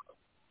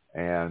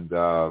and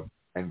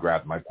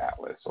grabbed my bat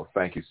list. So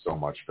thank you so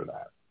much for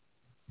that.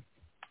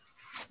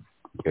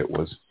 It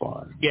was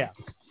fun. Yeah,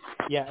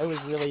 it was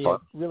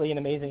really an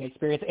amazing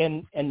experience.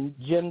 And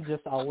Jim,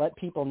 just I'll let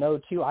people know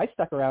too, I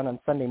stuck around on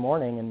Sunday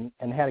morning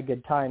and had a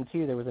good time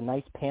too. There was a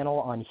nice panel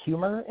on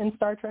humor in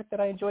Star Trek that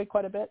I enjoyed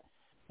quite a bit.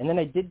 And then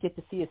I did get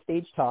to see a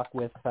stage talk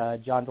with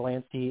John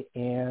Delancey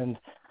and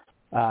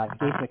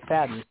Gates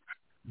McFadden.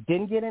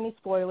 Didn't get any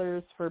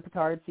spoilers for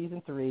Picard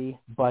Season 3,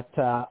 but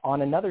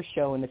on another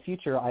show in the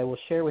future, I will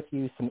share with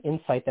you some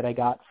insight that I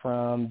got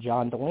from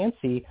John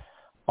Delancey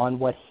on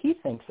what he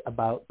thinks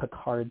about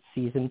Picard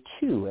Season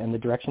 2 and the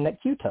direction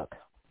that Q took.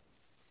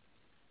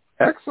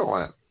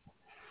 Excellent.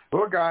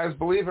 Well, guys,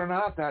 believe it or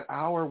not, that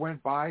hour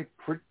went by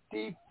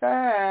pretty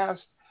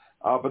fast.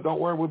 But don't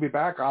worry, we'll be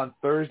back on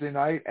Thursday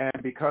night. And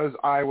because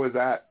I was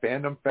at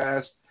Fandom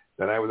Fest,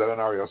 then I was at an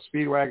REO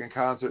Speedwagon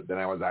concert, then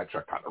I was at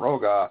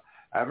Trekonderoga,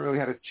 I haven't really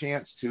had a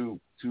chance to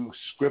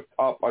script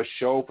up a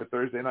show for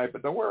Thursday night.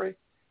 But don't worry,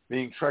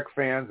 being Trek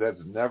fans,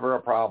 that's never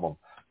a problem.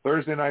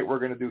 Thursday night, we're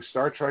going to do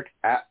Star Trek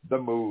at the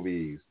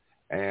movies.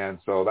 And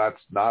so that's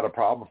not a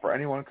problem for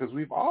anyone because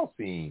we've all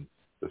seen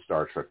the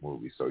Star Trek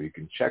movies. So you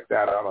can check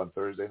that out on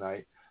Thursday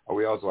night.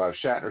 We also have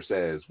Shatner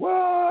Says,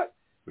 What?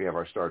 We have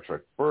our Star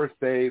Trek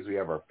birthdays. We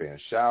have our fan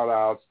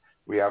shout-outs.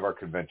 We have our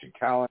convention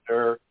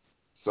calendar.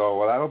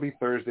 So that'll be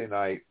Thursday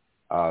night,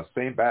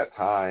 same bat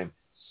time,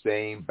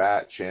 same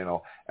bat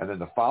channel. And then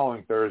the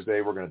following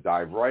Thursday, we're going to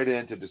dive right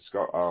into to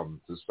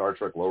Star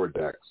Trek Lower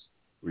Decks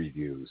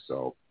reviews.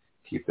 So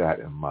keep that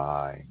in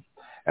mind.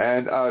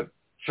 And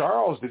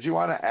Charles, did you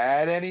want to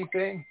add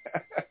anything?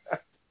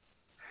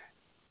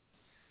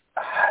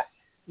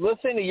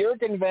 Listening to your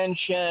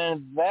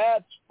convention,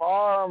 that's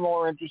far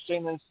more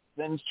interesting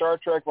than Star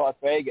Trek Las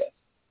Vegas.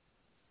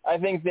 I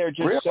think there are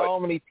just so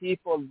many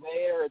people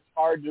there, it's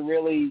hard to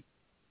really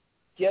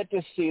get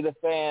to see the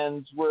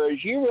fans, whereas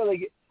you really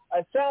get,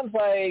 it sounds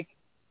like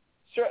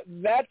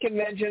that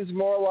convention's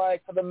more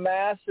like for the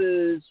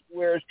masses,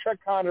 whereas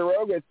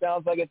Trekonderoga, it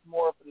sounds like it's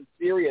more for the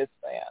serious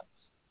fans.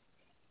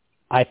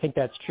 I think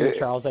that's true,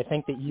 Charles. I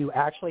think that you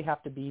actually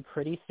have to be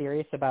pretty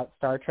serious about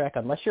Star Trek,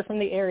 unless you're from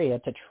the area,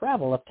 to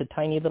travel up to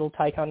tiny little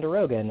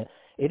Ticonderoga. And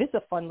it is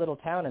a fun little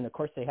town, and, of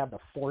course, they have the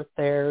fort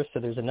there, so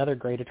there's another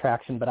great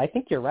attraction. But I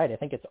think you're right. I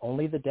think it's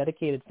only the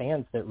dedicated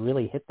fans that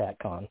really hit that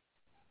con.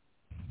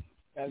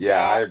 And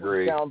yeah, I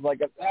agree. Sounds like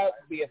that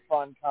would be a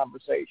fun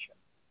conversation.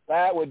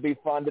 That would be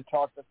fun to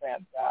talk to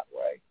fans that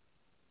way.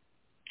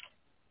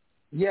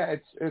 Yeah,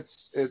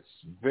 it's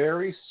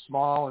very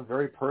small and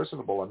very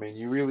personable. I mean,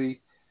 you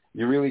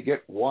really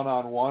get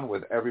one-on-one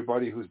with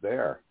everybody who's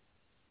there.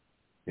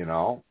 You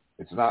know,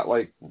 it's not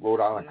like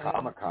Rhode Island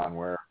Comic-Con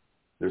where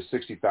there's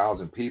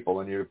 60,000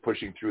 people and you're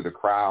pushing through the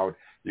crowd.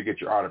 You get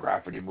your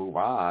autograph and you move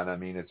on. I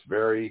mean, it's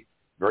very,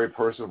 very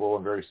personable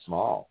and very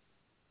small.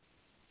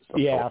 So,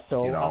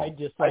 I'd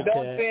just like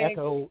to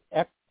echo.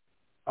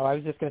 I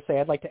was just going to say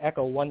I'd like to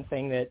echo one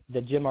thing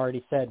that Jim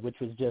already said, which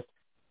was just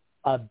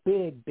a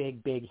big,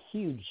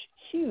 huge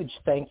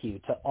thank you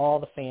to all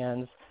the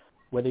fans,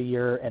 whether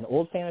you're an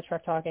old fan of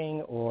Trek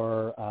Talking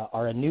or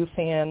are a new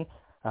fan,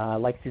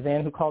 like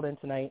Suzanne who called in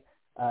tonight.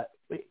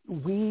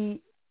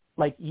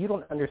 You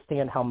don't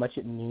understand how much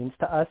it means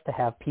to us to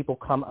have people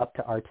come up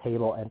to our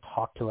table and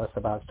talk to us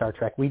about Star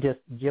Trek.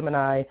 Jim and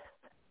I,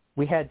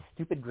 we had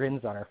stupid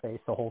grins on our face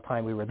the whole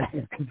time we were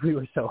there because we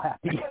were so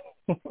happy.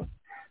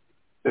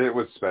 It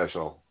was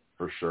special,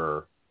 for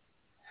sure.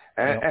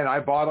 And I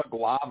bought a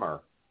Glommer.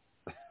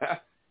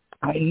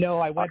 I know.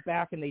 I went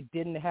back and they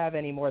didn't have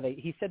any more.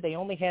 He said they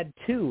only had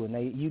 2,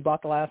 and you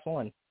bought the last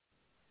one.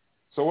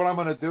 So what I'm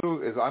going to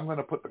do is I'm going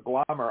to put the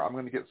Glommer, I'm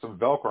going to get some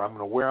Velcro. I'm going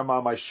to wear them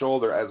on my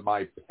shoulder as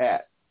my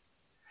pet.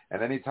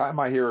 And anytime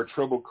I hear a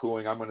tribble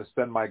cooing, I'm going to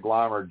send my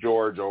Glommer,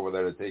 George, over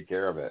there to take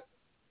care of it.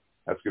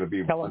 That's going to be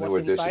a new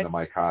addition to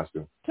my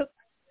costume.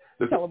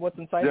 Tell him what's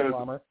inside the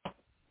Glommer.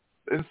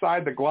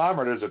 Inside the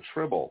Glommer, there's a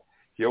tribble.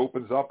 He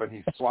opens up and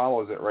he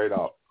swallows it right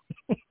up.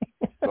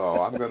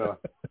 So I'm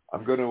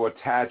going to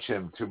attach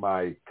him to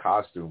my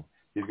costume.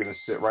 He's going to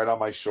sit right on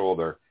my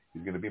shoulder.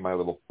 He's going to be my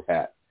little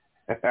pet.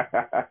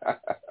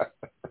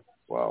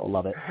 Well,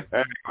 love it.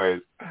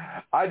 Anyways,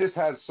 I just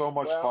had so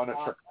much fun at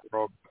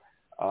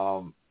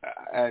Trekonderoga.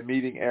 And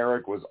meeting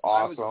Erik was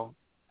awesome.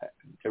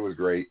 It was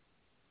great.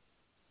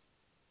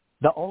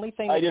 The only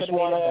thing that could have made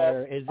it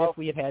better is if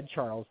we had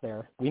Charles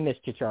there. We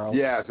missed you, Charles.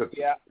 Yeah,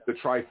 the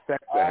trifecta had been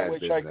there. I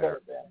wish I could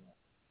have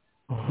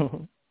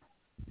been.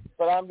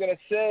 But I'm going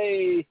to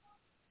say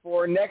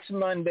for next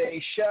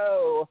Monday's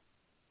show,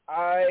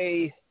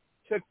 I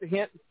took the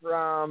hint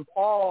from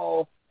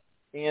Paul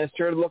and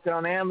started looking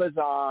on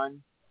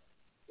Amazon,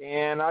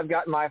 and I've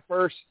got my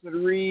first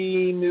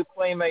 3 new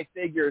Playmate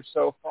figures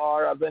so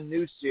far of the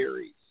new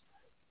series.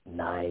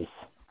 Nice.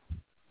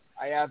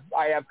 I have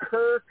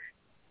Kirk,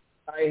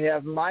 I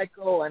have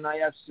Michael, and I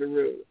have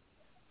Saru.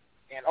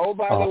 And oh,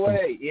 by the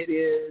way, it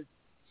is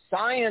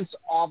Science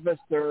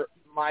Officer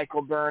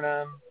Michael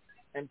Burnham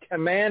and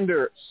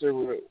Commander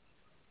Saru.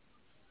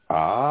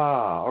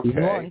 Ah,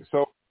 okay.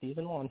 So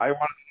Season 1. I want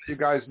to let you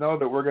guys know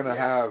that we're going to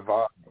have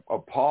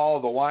Paul,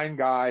 the wine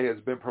guy, has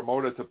been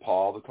promoted to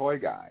Paul, the toy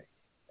guy.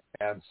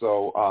 And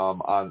so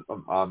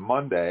on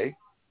Monday,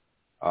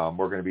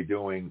 we're going to be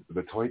doing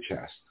the toy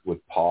chest with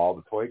Paul,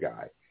 the toy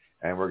guy.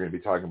 And we're going to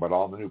be talking about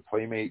all the new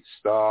Playmate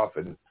stuff,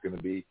 and it's going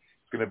to be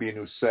a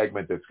new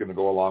segment that's going to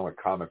go along with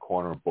Comic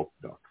Corner and Book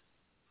Nook.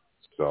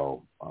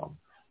 So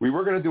we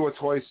were going to do a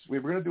toy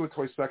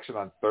section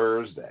on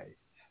Thursday,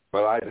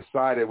 but I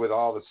decided with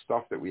all the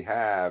stuff that we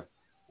have,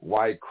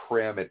 why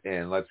cram it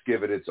in? Let's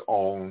give it its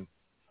own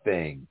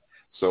thing.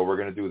 So we're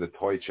going to do the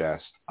toy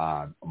chest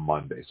on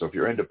Monday. So if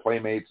you're into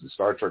Playmates and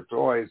Star Trek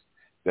toys,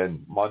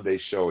 then Monday's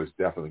show is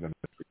definitely going to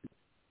be.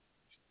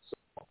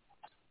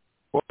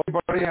 Well,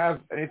 anybody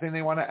have anything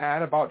they want to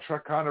add about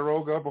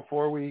Trekonderoga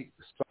before we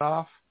sign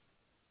off?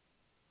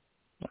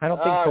 I don't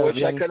think so. I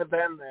wish I could have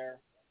been there.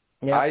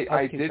 Yeah,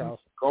 I didn't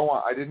go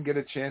on. I didn't get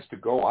a chance to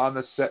go on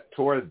the set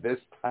tour this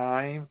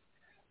time,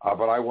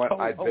 but I went.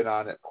 I'd been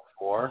on it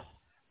before.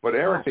 But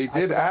Erik, they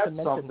did add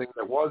something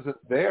that wasn't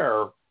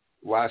there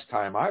last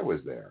time I was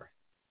there.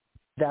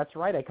 That's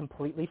right. I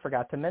completely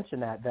forgot to mention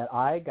that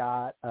I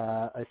got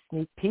a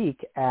sneak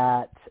peek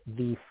at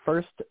the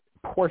first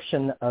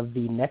portion of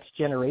the Next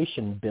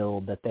Generation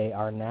build that they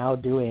are now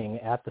doing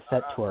at the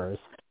set tours.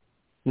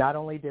 Not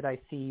only did I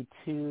see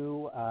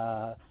two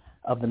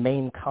of the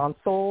main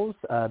consoles,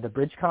 the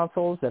bridge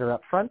consoles that are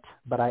up front,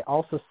 but I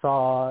also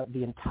saw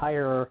the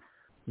entire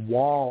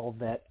wall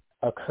that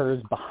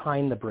occurs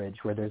behind the bridge,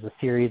 where there's a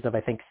series of,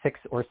 I think, 6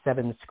 or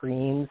 7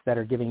 screens that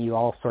are giving you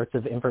all sorts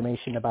of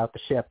information about the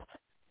ship.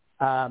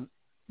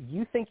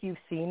 You think you've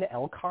seen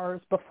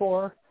LCARs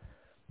before,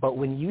 but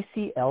when you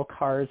see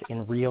LCARs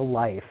in real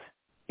life,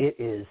 it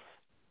is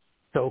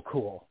so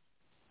cool.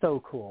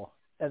 So cool.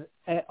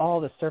 All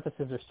the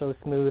surfaces are so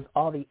smooth.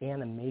 All the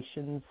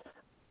animations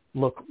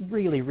look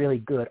really, really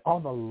good. All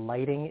the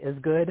lighting is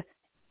good.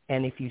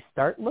 And if you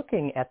start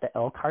looking at the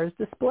LCARs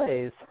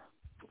displays,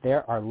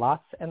 there are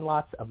lots and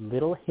lots of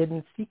little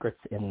hidden secrets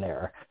in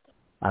there.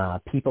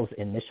 People's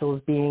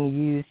initials being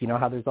used. You know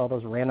how there's all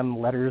those random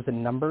letters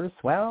and numbers?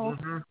 Well,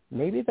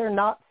 maybe they're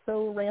not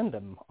so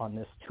random on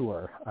this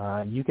tour.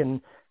 You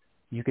can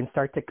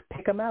start to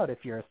pick them out if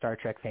you're a Star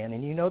Trek fan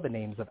and you know the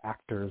names of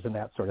actors and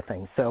that sort of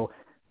thing. So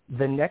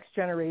the Next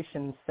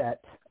Generation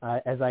set,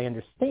 as I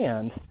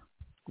understand,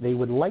 they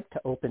would like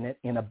to open it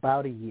in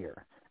about a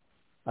year.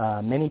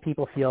 Many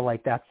people feel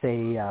like that's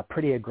a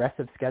pretty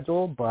aggressive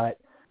schedule, but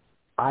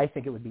I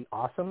think it would be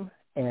awesome.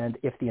 And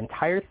if the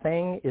entire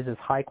thing is as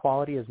high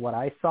quality as what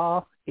I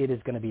saw, it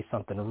is going to be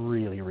something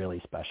really, really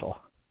special.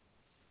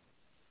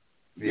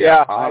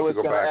 Yeah, I was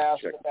going to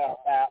ask about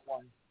that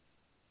one.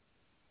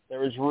 There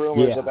was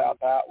rumors about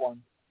that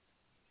one.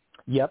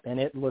 Yep, and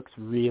it looks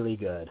really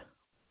good.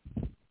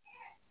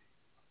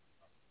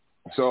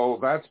 So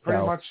that's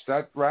pretty much,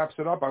 that wraps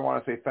it up. I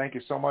want to say thank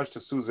you so much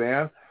to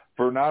Suzanne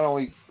for not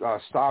only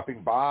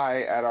stopping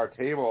by at our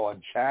table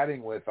and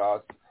chatting with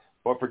us,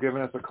 but for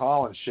giving us a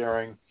call and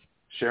sharing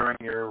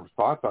your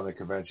thoughts on the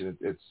convention.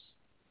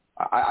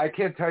 I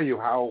can't tell you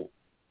how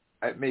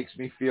it makes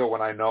me feel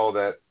when I know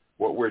that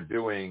what we're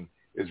doing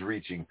is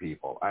reaching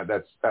people.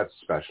 That's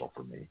special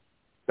for me.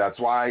 That's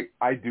why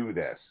I do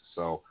this.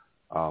 So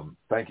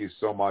thank you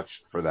so much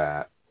for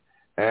that.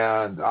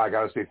 And I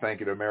got to say thank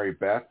you to Mary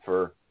Beth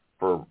for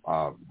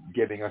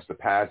giving us the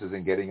passes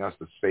and getting us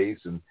the space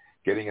and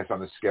getting us on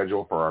the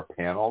schedule for our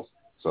panels.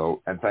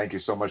 So, and thank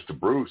you so much to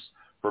Bruce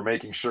for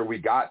making sure we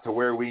got to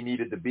where we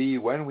needed to be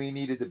when we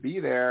needed to be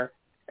there,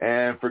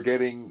 and for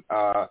getting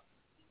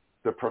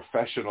the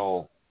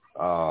professional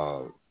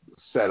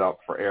set up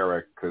for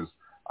Erik, because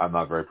I'm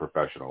not very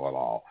professional at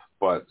all.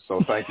 But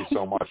so thank you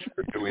so much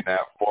for doing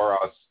that for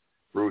us,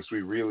 Bruce.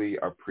 We really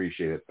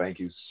appreciate it. Thank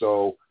you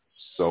so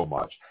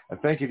much. And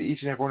thank you to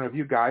each and every one of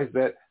you guys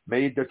that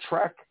made the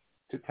trek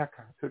to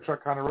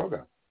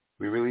Trekonderoga.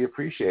 We really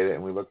appreciate it,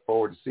 and we look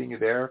forward to seeing you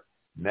there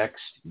next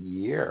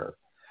year.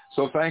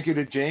 So thank you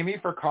to Jamie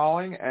for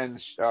calling and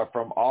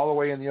from all the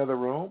way in the other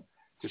room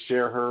to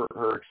share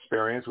her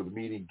experience with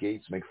meeting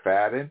Gates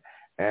McFadden.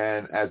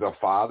 And as a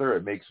father,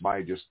 it makes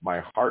my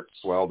heart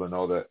swell to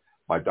know that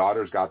my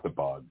daughter's got the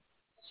bug.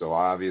 So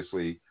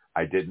obviously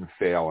I didn't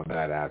fail in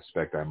that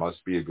aspect. I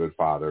must be a good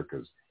father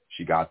because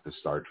she got the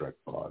Star Trek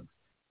bug.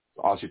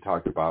 All she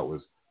talked about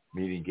was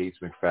meeting Gates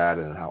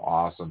McFadden and how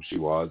awesome she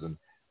was. And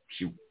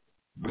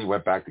we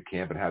went back to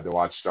camp and had to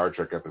watch Star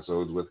Trek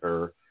episodes with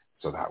her.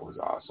 So that was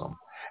awesome.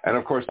 And,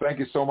 of course, thank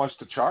you so much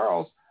to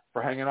Charles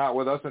for hanging out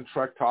with us and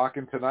Trek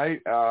Talking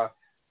tonight, as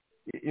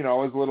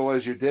little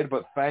as you did.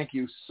 But thank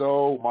you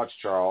so much,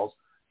 Charles,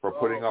 for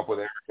putting up with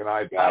Erik and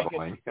I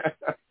babbling.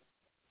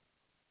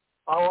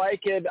 I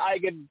could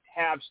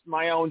have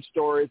my own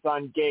stories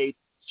on Gates.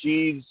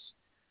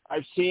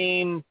 I've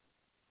seen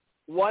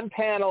one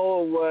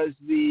panel was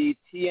the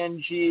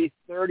TNG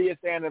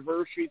 30th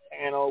anniversary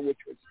panel, which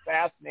was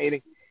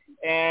fascinating.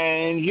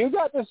 And you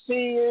got to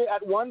see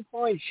at one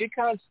point she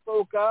kind of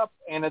spoke up,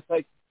 and it's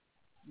like,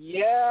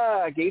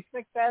 yeah, Gates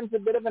McFadden's a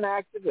bit of an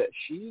activist.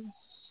 She's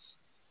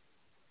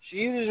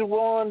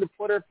willing to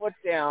put her foot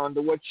down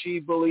to what she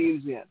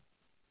believes in.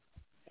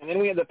 And then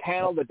we had the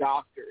panel, the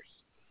doctors.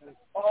 And,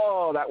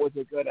 that was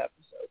a good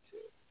episode too.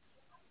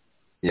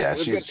 Yeah,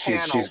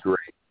 she's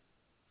great.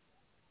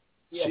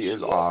 Yeah, she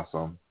is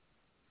awesome.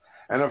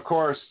 And of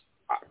course,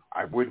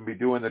 I wouldn't be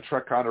doing the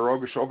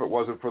Trekonderoga show if it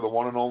wasn't for the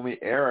one and only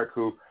Erik,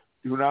 who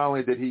not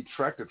only did he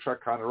trek to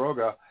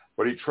Trekonderoga,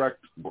 but he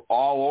trekked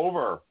all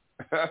over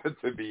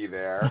to be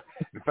there.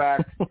 In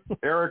fact,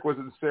 Erik was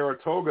in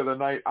Saratoga the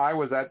night I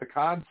was at the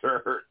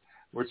concert,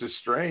 which is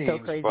strange. So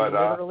crazy. But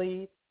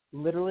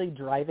literally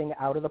driving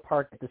out of the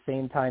park at the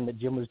same time that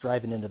Jim was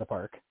driving into the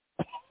park.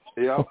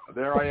 Yep,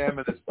 there I am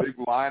in this big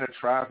line of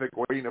traffic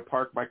waiting to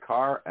park my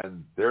car,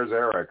 and there's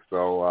Erik.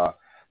 So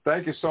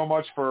thank you so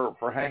much for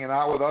hanging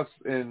out with us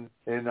in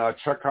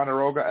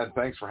Trekonderoga, and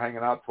thanks for hanging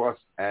out to us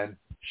and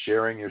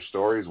sharing your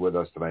stories with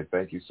us tonight.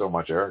 Thank you so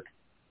much, Erik.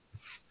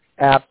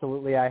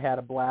 Absolutely. I had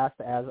a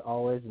blast, as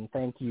always, and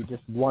thank you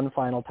just one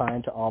final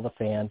time to all the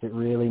fans. It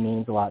really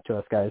means a lot to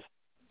us, guys.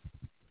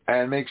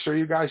 And make sure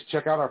you guys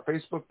check out our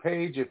Facebook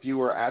page. If you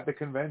were at the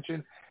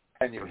convention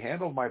and you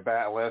handled my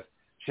bat lift,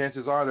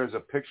 chances are there's a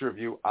picture of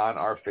you on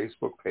our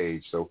Facebook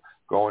page. So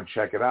go and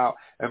check it out.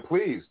 And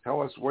please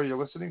tell us where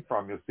you're listening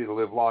from. You'll see the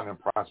Live Long and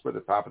Prosper at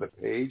the top of the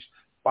page.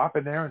 Pop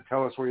in there and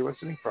tell us where you're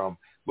listening from.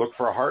 Look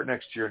for a heart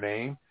next to your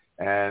name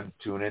and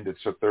tune in to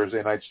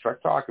Thursday night's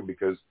Trek Talking,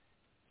 because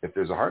if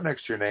there's a heart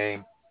next to your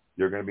name,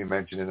 you're going to be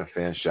mentioned in a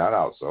fan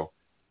shout-out. So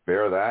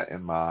bear that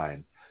in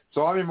mind.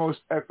 So I'm your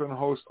most excellent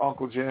host,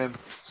 Uncle Jim,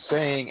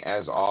 saying,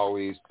 as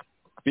always,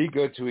 be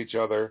good to each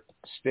other,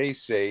 stay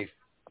safe,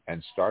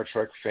 and Star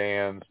Trek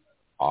fans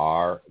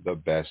are the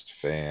best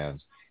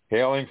fans.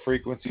 Hailing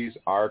frequencies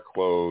are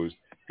closed.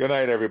 Good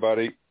night,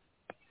 everybody.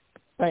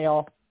 Bye,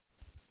 y'all.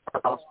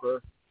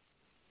 Prosper.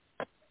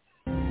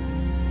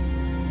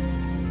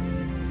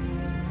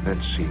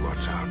 Let's see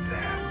what's out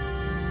there.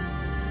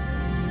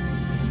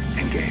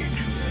 Engage.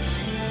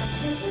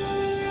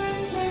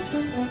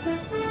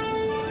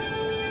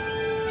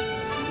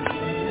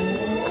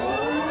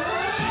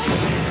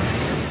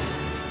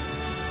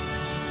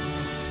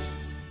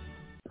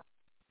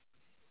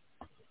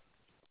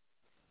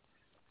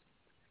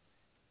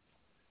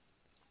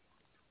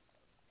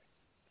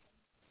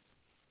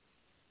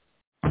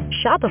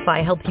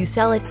 Shopify helps you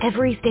sell at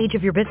every stage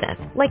of your business.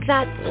 Like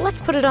that, let's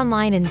put it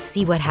online and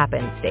see what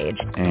happens stage.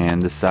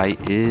 And the site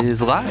is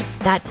live.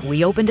 That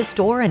we opened a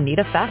store and need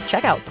a fast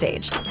checkout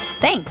stage.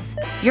 Thanks.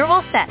 You're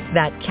all set.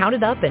 That count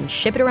it up and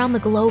ship it around the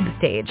globe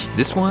stage.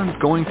 This one's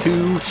going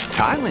to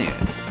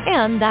Thailand.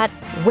 And that,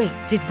 wait,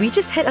 did we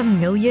just hit 1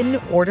 million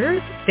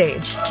orders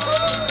stage?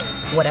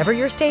 Whatever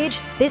your stage,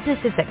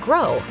 businesses that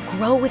grow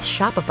with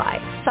Shopify.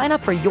 Sign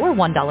up for your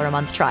 $1 a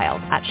month trial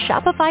at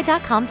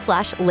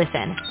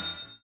shopify.com/listen.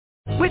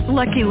 With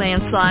Lucky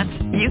Land Slots,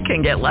 you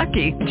can get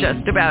lucky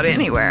just about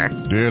anywhere.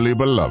 Dearly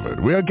beloved,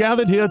 we are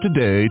gathered here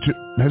today to...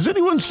 Has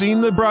anyone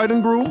seen the bride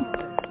and groom?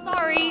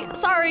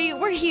 Sorry,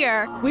 we're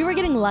here. We were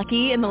getting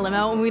lucky in the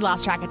limo and we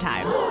lost track of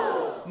time.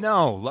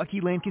 No, Lucky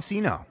Land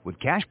Casino, with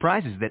cash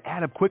prizes that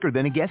add up quicker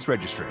than a guest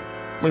registry.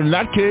 In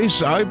that case,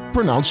 I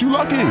pronounce you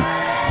lucky.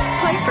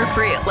 Play for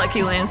free at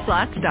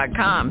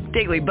LuckyLandSlots.com.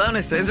 Daily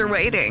bonuses are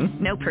waiting.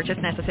 No purchase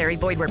necessary.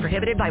 Void where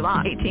prohibited by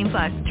law.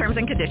 18+. Terms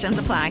and conditions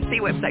apply. See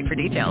website for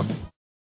details.